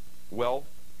race, wealth,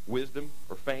 wisdom,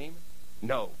 or fame?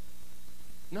 No.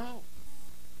 No.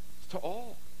 It's to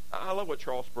all. I love what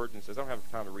Charles Spurgeon says. I don't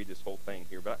have time to read this whole thing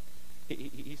here, but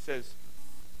he says,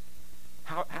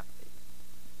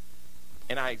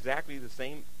 and I exactly the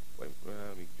same, let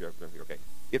me jump over here, okay.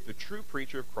 If the true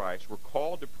preacher of Christ were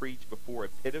called to preach before a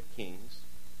pit of kings,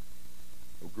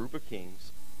 a group of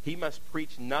kings, he must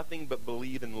preach nothing but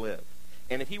believe and live.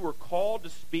 And if he were called to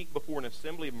speak before an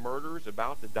assembly of murderers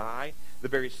about to die, the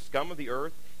very scum of the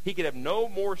earth, he could have no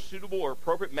more suitable or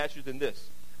appropriate message than this: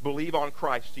 believe on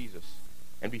Christ Jesus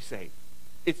and be saved.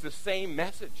 It's the same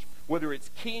message, whether it's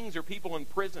kings or people in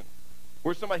prison,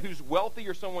 or somebody who's wealthy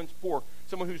or someone's poor,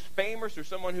 someone who's famous or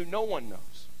someone who no one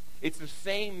knows. It's the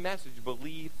same message: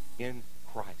 believe in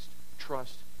Christ.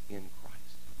 Trust in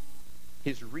Christ.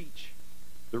 His reach,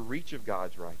 the reach of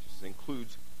God's righteousness,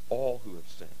 includes all who have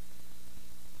sinned.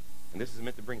 And this is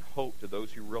meant to bring hope to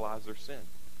those who realize their sin.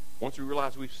 Once we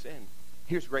realize we've sinned,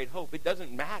 here's great hope. It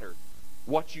doesn't matter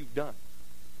what you've done.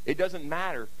 It doesn't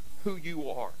matter who you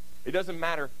are. It doesn't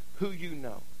matter who you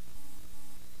know.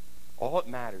 All that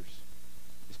matters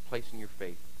is placing your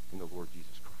faith in the Lord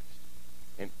Jesus Christ.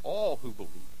 And all who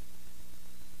believe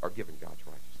are given God's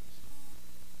righteousness.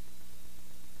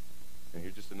 And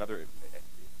here's just another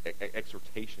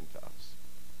exhortation to us.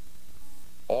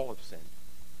 All have sinned.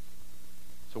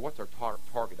 So what's our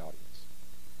target audience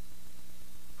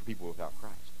for people without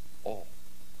Christ? All.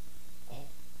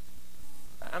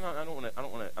 I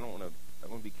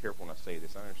want to be careful when I say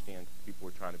this. I understand people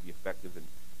are trying to be effective in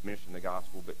ministering the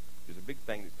gospel, but there's a big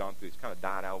thing that's gone through. It's kind of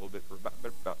died out a little bit for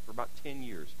about 10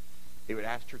 years. They would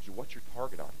ask churches, "What's your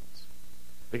target audience?"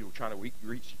 Are you trying to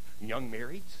reach young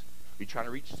marrieds? Are you trying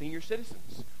to reach senior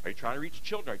citizens? Are you trying to reach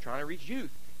children? Are you trying to reach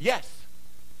youth? Yes.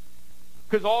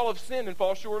 Because all have sinned and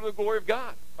fall short of the glory of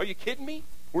God. Are you kidding me?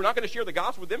 We're not going to share the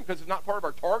gospel with them because it's not part of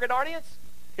our target audience?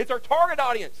 It's our target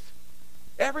audience.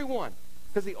 Everyone.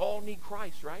 Because they all need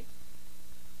Christ, right?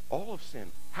 All have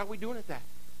sinned. How are we doing at that?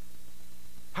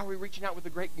 How are we reaching out with the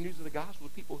great news of the gospel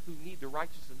to people who need the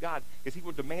righteousness of God? Because he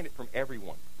will demand it from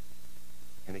everyone.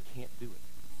 And they can't do it.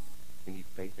 They need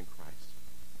faith in Christ.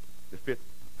 The fifth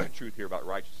truth here about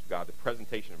righteousness of God, the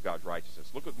presentation of God's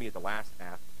righteousness. Look with me at the last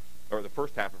half, or the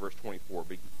first half of verse 24.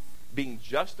 Being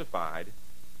justified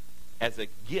as a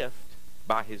gift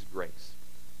by his grace.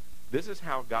 This is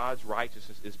how God's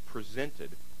righteousness is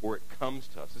presented, or it comes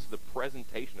to us. This is the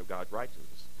presentation of God's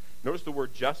righteousness. Notice the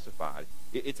word justified.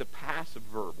 It's a passive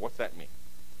verb. What's that mean?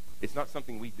 It's not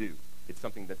something we do. It's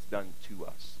something that's done to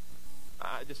us.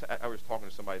 I was talking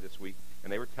to somebody this week,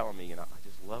 and they were telling me, and I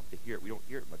just love to hear it. We don't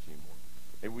hear it much anymore.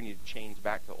 Maybe we need to change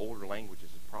back to older languages.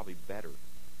 It's probably better.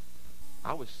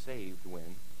 I was saved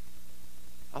when...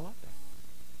 I love that.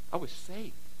 I was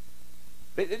saved.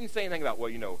 They didn't say anything about,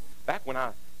 back when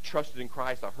I trusted in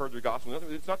Christ, I heard the gospel.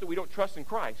 It's not that we don't trust in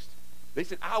Christ. They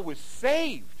said, I was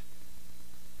saved.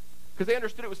 Because they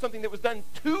understood it was something that was done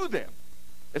to them.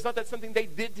 It's not that something they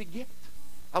did to get.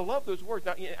 I love those words.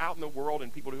 Now, out in the world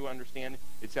and people who understand,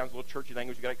 it sounds a little churchy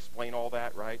language. You got to explain all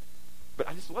that, right? But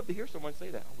I just love to hear someone say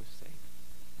that. I was saved.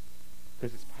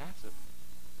 Because it's passive.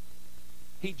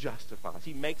 He justifies.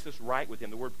 He makes us right with him.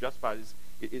 The word justified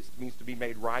it means to be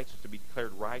made righteous, to be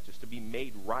declared righteous, to be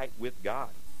made right with God.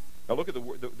 Now look at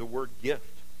the word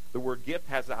gift. The word gift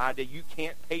has the idea you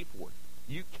can't pay for it.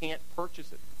 You can't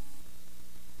purchase it.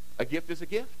 A gift is a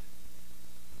gift.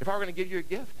 If I were going to give you a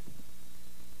gift,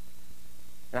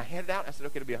 and I handed it out, I said,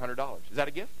 okay, it'll be $100. Is that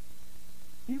a gift?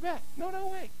 You bet. No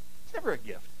way. It's never a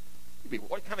gift. You'd be,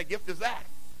 what kind of gift is that?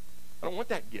 I don't want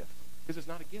that gift, because it's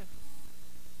not a gift.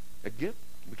 A gift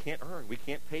we can't earn. We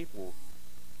can't pay for.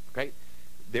 Okay?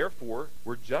 Therefore,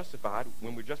 we're justified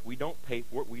when we don't pay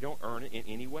for it. We don't earn it in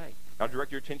any way. Now,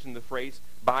 direct your attention to the phrase,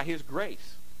 by his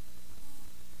grace.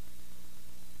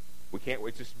 We can't,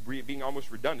 it's just being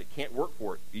almost redundant. Can't work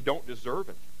for it. You don't deserve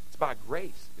it. It's by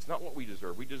grace. It's not what we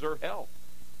deserve. We deserve hell.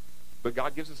 But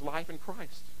God gives us life in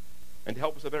Christ. And to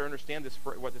help us to better understand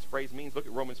what this phrase means, look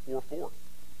at Romans 4:4.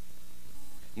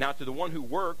 Now, to the one who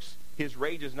works, his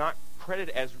wage is not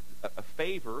credited as a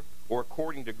favor or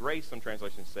according to grace, some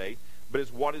translations say, but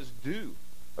as what is due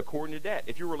according to debt.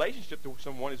 If your relationship to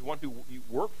someone is one who you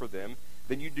work for them,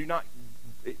 then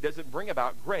it doesn't bring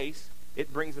about grace,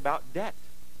 it brings about debt.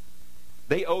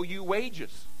 They owe you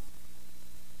wages.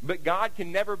 But God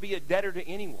can never be a debtor to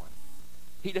anyone.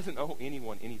 He doesn't owe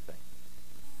anyone anything.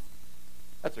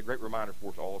 That's a great reminder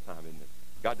for us all the time, isn't it?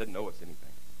 God doesn't owe us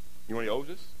anything. You know what he owes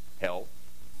us? Hell.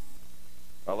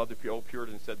 I love the old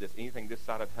Puritan said this, anything this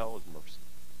side of hell is mercy.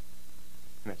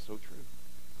 And that's so true.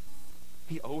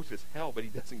 He owes us hell, but he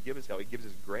doesn't give us hell. He gives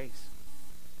us grace.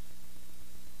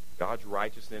 God's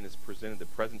righteousness is presented, the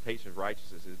presentation of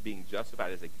righteousness is being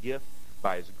justified as a gift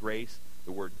by his grace.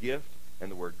 The word gift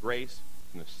and the word grace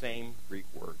from the same Greek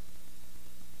word.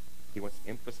 He wants to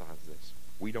emphasize this.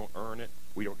 We don't earn it.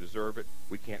 We don't deserve it.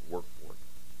 We can't work for it.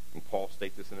 And Paul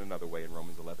states this in another way in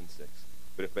Romans 11:6.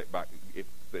 But if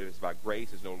it's by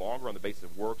grace, it's no longer on the basis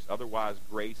of works. Otherwise,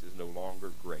 grace is no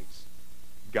longer grace.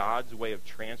 God's way of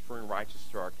transferring righteousness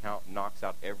to our account knocks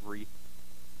out every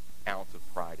ounce of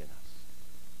pride in us.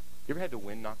 You ever had the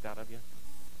wind knocked out of you?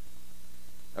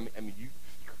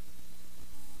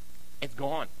 It's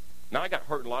gone. Now, I got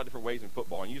hurt in a lot of different ways in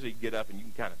football, and usually you get up and you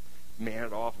can kind of man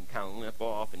it off and kind of limp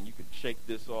off, and you can shake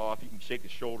this off, you can shake the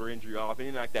shoulder injury off,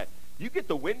 anything like that. You get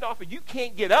the wind off and you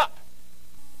can't get up.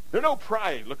 There's no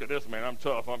pride. Look at this, man. I'm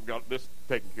tough. I've got this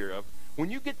taken care of.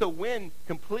 When you get the wind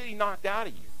completely knocked out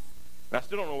of you, and I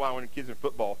still don't know why when the kids in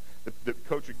football, the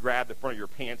coach would grab the front of your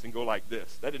pants and go like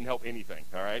this. That didn't help anything,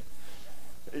 all right?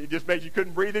 It just made you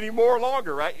couldn't breathe any more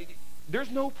longer, right? There's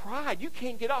no pride. You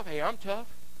can't get up. Hey, I'm tough.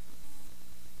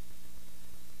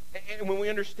 And when we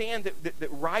understand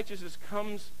that righteousness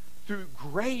comes through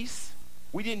grace,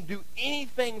 we didn't do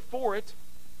anything for it,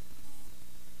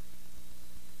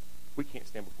 we can't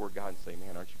stand before God and say,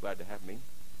 man, aren't you glad to have me?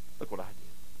 Look what I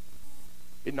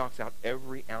did. It knocks out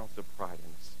every ounce of pride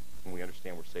in us when we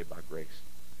understand we're saved by grace.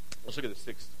 Let's look at the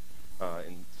sixth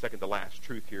and second to last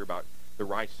truth here about the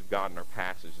righteousness of God in our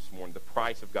passage this morning, the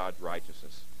price of God's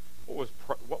righteousness.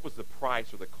 What was the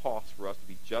price or the cost for us to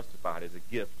be justified as a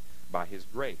gift by his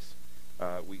grace?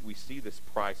 We see this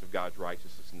price of God's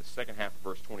righteousness in the second half of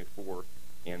verse 24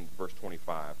 and verse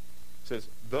 25. It says,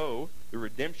 through the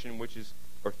redemption which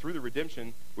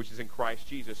is in Christ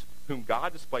Jesus, whom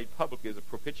God displayed publicly as a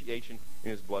propitiation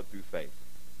in his blood through faith.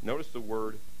 Notice the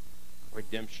word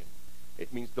redemption.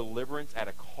 It means deliverance at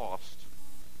a cost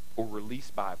or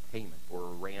release by a payment or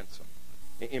a ransom.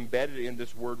 Embedded in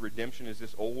this word redemption is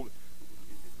this old,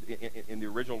 in the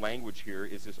original language here,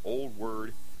 is this old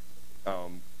word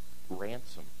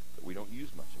ransom that we don't use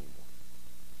much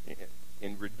anymore.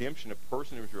 In redemption, a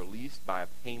person is released by a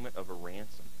payment of a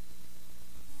ransom.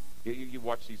 You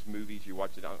watch these movies, you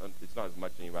watch it, it's not as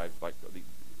much anymore, like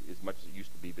as much as it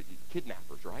used to be, but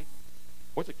kidnappers, right?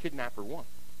 What's a kidnapper want?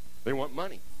 They want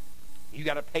money. You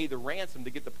got to pay the ransom to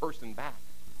get the person back.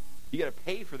 You got to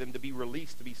pay for them to be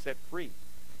released, to be set free.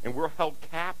 And we're held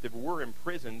captive, we're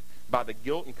imprisoned by the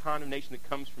guilt and condemnation that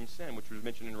comes from sin, which was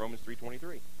mentioned in Romans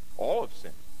 3:23. All of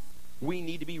sin. We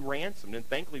need to be ransomed. And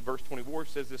thankfully, verse 24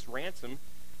 says this ransom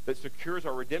that secures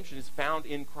our redemption is found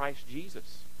in Christ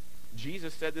Jesus.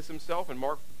 Jesus said this himself in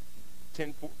Mark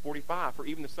 10:45, for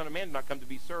even the Son of Man did not come to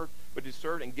be served, but to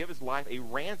serve and give his life a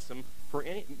ransom for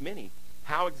many.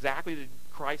 How exactly did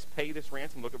Christ pay this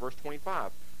ransom? Look at verse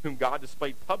 25, whom God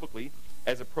displayed publicly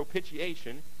as a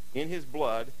propitiation in his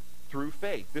blood through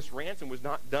faith. This ransom was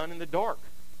not done in the dark.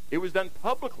 It was done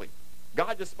publicly.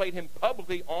 God displayed him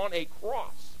publicly on a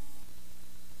cross.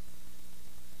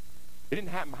 It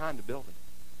didn't happen behind the building.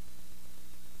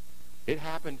 It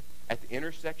happened at the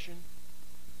intersection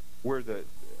where the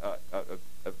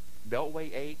of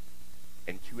Beltway 8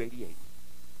 and 288.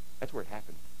 That's where it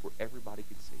happened, where everybody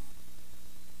could see.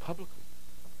 Publicly.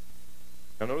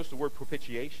 Now notice the word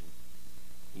propitiation.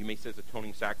 You may say it's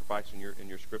atoning sacrifice in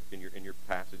your script, in your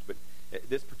passage, but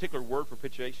this particular word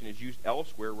propitiation is used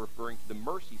elsewhere referring to the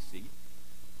mercy seat,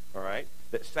 all right,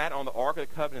 that sat on the Ark of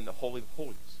the Covenant in the Holy of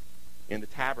Holies, in the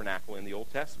tabernacle in the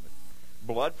Old Testament.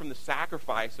 Blood from the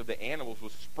sacrifice of the animals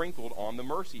was sprinkled on the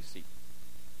mercy seat,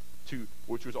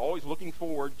 which was always looking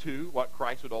forward to what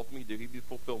Christ would ultimately do. He'd be the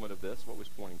fulfillment of this, what was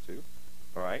pointing to,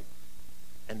 all right?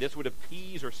 And this would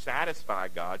appease or satisfy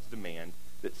God's demand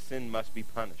that sin must be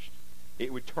punished.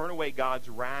 It would turn away God's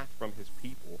wrath from his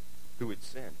people who had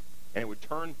sinned. And it would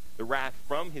turn the wrath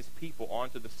from his people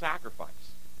onto the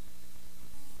sacrifice.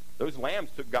 Those lambs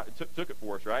took it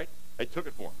for us, right? They took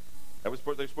it for them. That was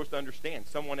what they're supposed to understand.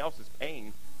 Someone else is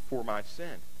paying for my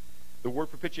sin. The word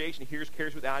propitiation here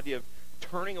carries with the idea of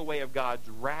turning away of God's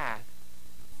wrath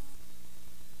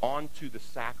onto the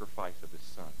sacrifice of his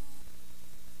Son.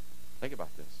 Think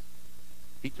about this.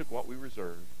 He took what we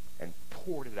reserved and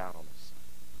poured it out on his Son.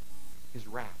 His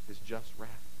wrath, his just wrath.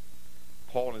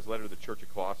 Paul, in his letter to the church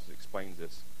of Colossus, explains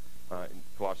this in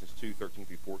Colossians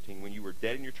 2:13-14. When you were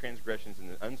dead in your transgressions and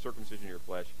the uncircumcision of your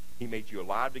flesh, he made you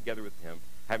alive together with him,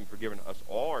 having forgiven us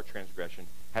all our transgression,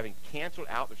 having canceled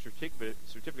out the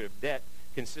certificate of debt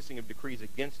consisting of decrees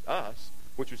against us,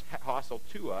 which was hostile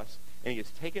to us, and he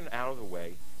has taken it out of the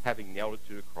way, having nailed it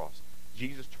to the cross.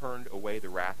 Jesus turned away the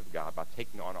wrath of God by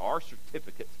taking on our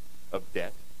certificate of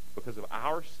debt because of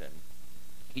our sin.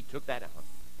 He took that out.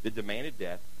 That demanded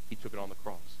death, he took it on the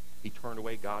cross. He turned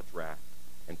away God's wrath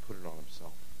and put it on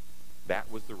himself.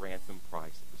 That was the ransom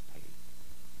price that was paid.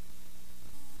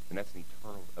 And that's of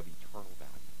eternal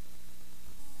value.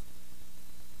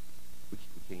 We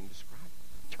can't even describe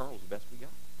it. Eternal is the best we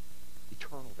got.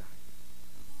 Eternal value.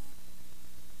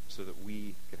 So that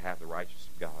we could have the righteousness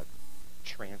of God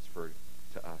transferred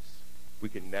to us. We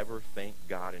can never thank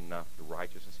God enough for the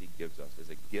righteousness he gives us as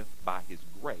a gift by his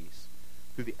grace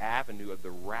through the avenue of the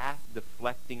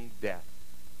wrath-deflecting death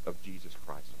of Jesus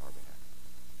Christ on our behalf.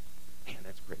 Man,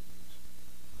 that's great news.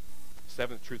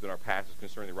 Seventh truth in our passage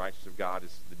concerning the righteousness of God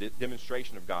is the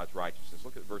demonstration of God's righteousness.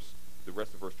 Look at the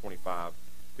rest of verse 25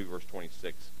 through verse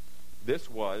 26.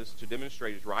 This was to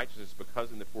demonstrate his righteousness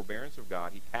because in the forbearance of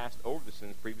God he passed over the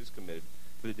sins previously committed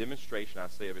for the demonstration, I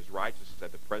say, of his righteousness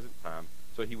at the present time,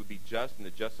 so he would be just and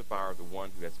the justifier of the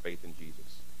one who has faith in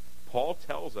Jesus. Paul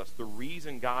tells us the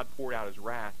reason God poured out his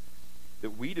wrath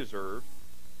that we deserve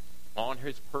on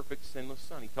his perfect sinless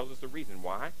Son. He tells us the reason.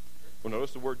 Why? Well,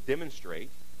 notice the word demonstrate,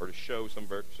 or to show, some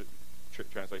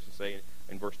translations say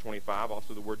in verse 25,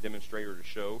 also the word demonstrate or to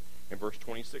show in verse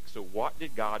 26. So what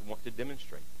did God want to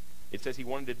demonstrate? It says he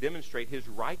wanted to demonstrate his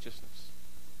righteousness.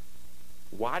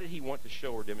 Why did he want to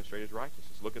show or demonstrate his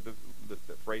righteousness? Look at the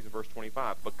phrase in verse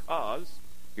 25. Because,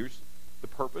 here's the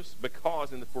purpose,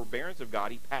 because in the forbearance of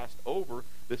God he passed over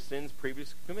the sins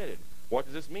previously committed. What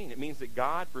does this mean? It means that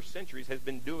God for centuries has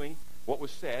been doing what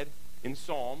was said in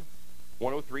Psalm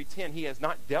 103:10. He has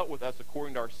not dealt with us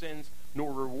according to our sins,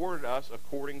 nor rewarded us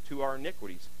according to our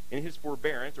iniquities. In his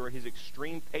forbearance, or his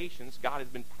extreme patience, God has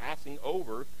been passing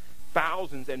over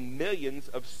thousands and millions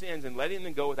of sins and letting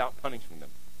them go without punishing them.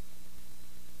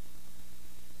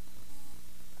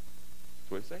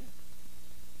 That's what it's saying.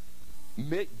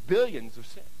 Billions of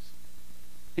sins.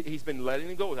 He's been letting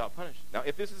them go without punishment. Now,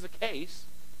 if this is the case,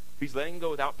 if he's letting them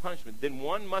go without punishment, then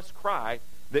one must cry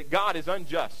that God is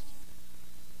unjust.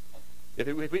 If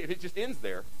it just ends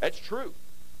there, that's true.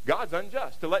 God's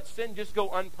unjust. To let sin just go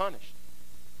unpunished.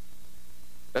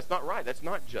 That's not right. That's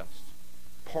not just.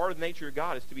 Part of the nature of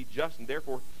God is to be just, and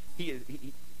therefore,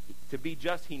 to be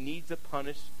just, he needs to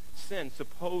punish sin.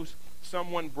 Suppose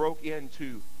someone broke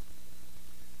into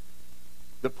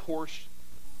the Porsche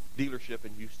dealership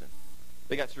in Houston.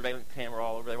 They got surveillance camera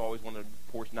all over. They've always wanted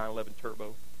a Porsche 911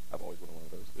 Turbo. I've always wanted one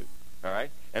of those too. All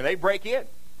right? And they break in.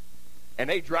 And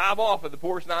they drive off of the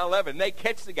Porsche 911. And they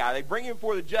catch the guy. They bring him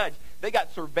before the judge. They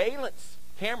got surveillance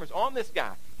cameras on this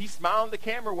guy. He's smiling at the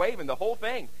camera, waving, the whole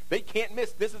thing. They can't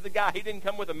miss. This is the guy. He didn't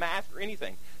come with a mask or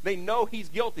anything. They know he's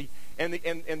guilty. And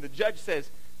the judge says,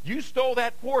 you stole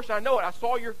that Porsche. I know it. I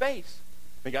saw your face.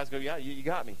 And the guy's going, yeah, you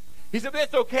got me. He said,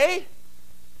 that's okay.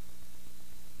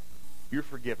 You're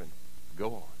forgiven.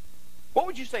 Go on. What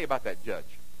would you say about that judge?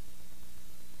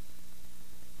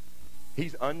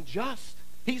 He's unjust.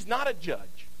 He's not a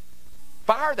judge.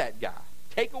 Fire that guy.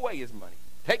 Take away his money.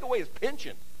 Take away his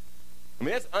pension. I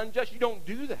mean, that's unjust. You don't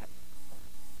do that.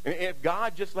 And if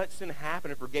God just let sin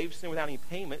happen and forgave sin without any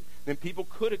payment, then people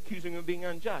could accuse him of being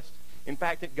unjust. In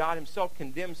fact, God himself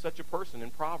condemns such a person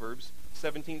in Proverbs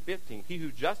 17:15. He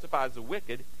who justifies the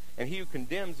wicked and he who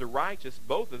condemns the righteous,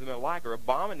 both of them alike are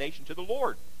abomination to the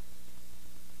Lord.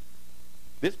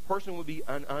 This person would be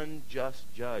an unjust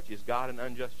judge. Is God an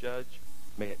unjust judge?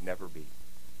 May it never be.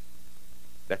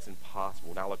 That's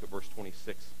impossible. Now look at verse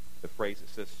 26, the phrase that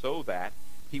says, so that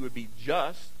he would be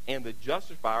just and the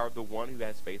justifier of the one who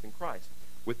has faith in Christ.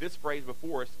 With this phrase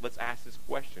before us, let's ask this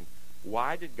question.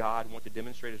 Why did God want to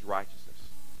demonstrate his righteousness?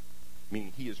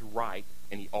 Meaning he is right,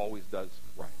 and he always does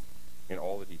right in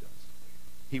all that he does.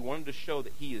 He wanted to show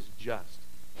that he is just.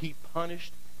 He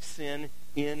punished sin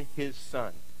in his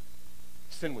Son.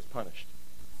 Sin was punished.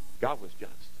 God was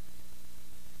just.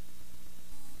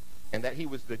 And that he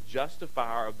was the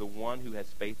justifier of the one who has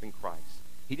faith in Christ.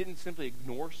 He didn't simply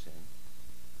ignore sin,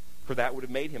 for that would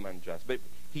have made him unjust. But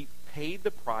he paid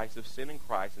the price of sin in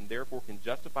Christ and therefore can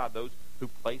justify those who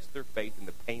place their faith in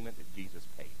the payment that Jesus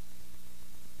paid.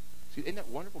 See, isn't that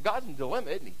wonderful? God's in a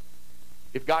dilemma, isn't he?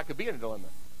 If God could be in a dilemma.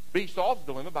 But he solves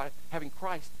the dilemma by having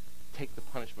Christ take the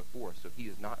punishment for us. So he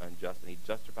is not unjust, and he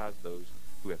justifies those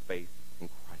who have faith in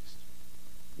Christ.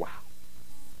 Wow.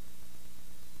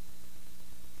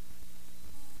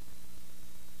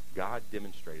 God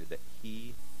demonstrated that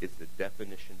he is the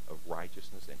definition of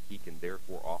righteousness, and he can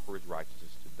therefore offer his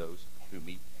righteousness to those who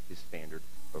meet his standard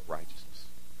of righteousness.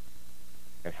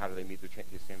 And how do they meet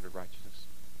his standard of righteousness?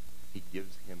 He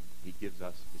gives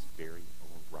us his very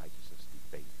own righteousness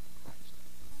through faith in Christ.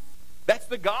 That's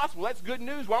the gospel. That's good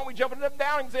news. Why aren't we jumping up and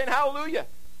down and saying hallelujah?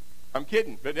 I'm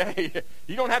kidding, but hey,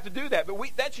 you don't have to do that. But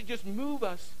that should just move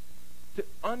us to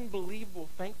unbelievable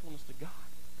thankfulness to God.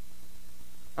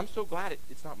 I'm so glad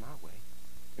it's not my way,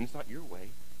 and it's not your way,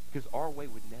 because our way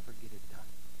would never get it done.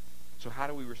 So how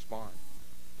do we respond?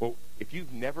 Well, if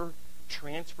you've never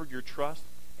transferred your trust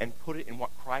and put it in what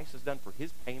Christ has done for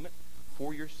his payment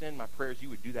for your sin, my prayer is you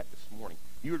would do that this morning.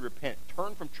 You would repent,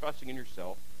 turn from trusting in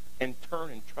yourself, and turn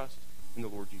and trust in the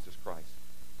Lord Jesus Christ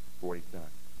for what he's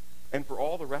done. And for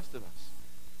all the rest of us.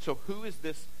 So who is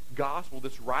this gospel,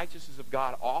 this righteousness of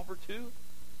God offered to?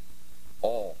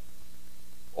 All.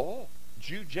 All.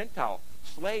 Jew, Gentile,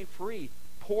 slave, free,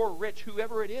 poor, rich,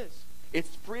 whoever it is.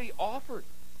 It's freely offered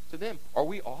to them. Are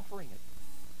we offering it?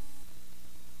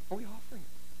 Are we offering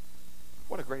it?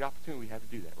 What a great opportunity we have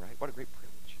to do that, right? What a great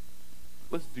privilege.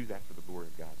 Let's do that for the glory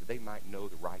of God, that they might know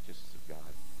the righteousness of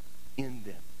God in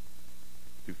them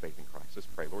through faith in Christ. Let's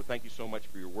pray. Lord, thank you so much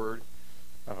for your word.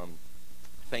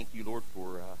 Thank you, Lord,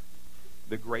 for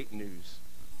the great news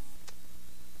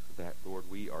that, Lord,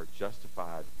 we are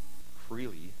justified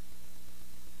freely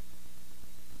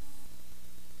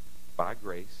by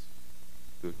grace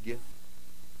through a gift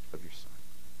of your Son.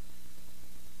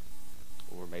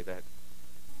 Lord, may that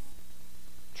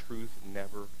truth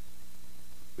never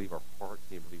leave our hearts,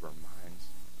 never leave our minds.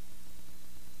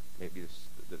 May it be the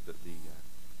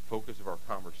focus of our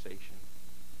conversation.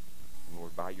 And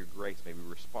Lord, by your grace, may we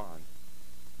respond,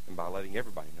 and by letting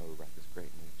everybody know about this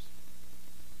great news.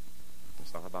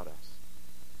 It's not about us.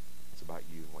 It's about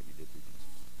you and what you did through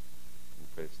Jesus. And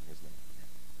we pray this in his name.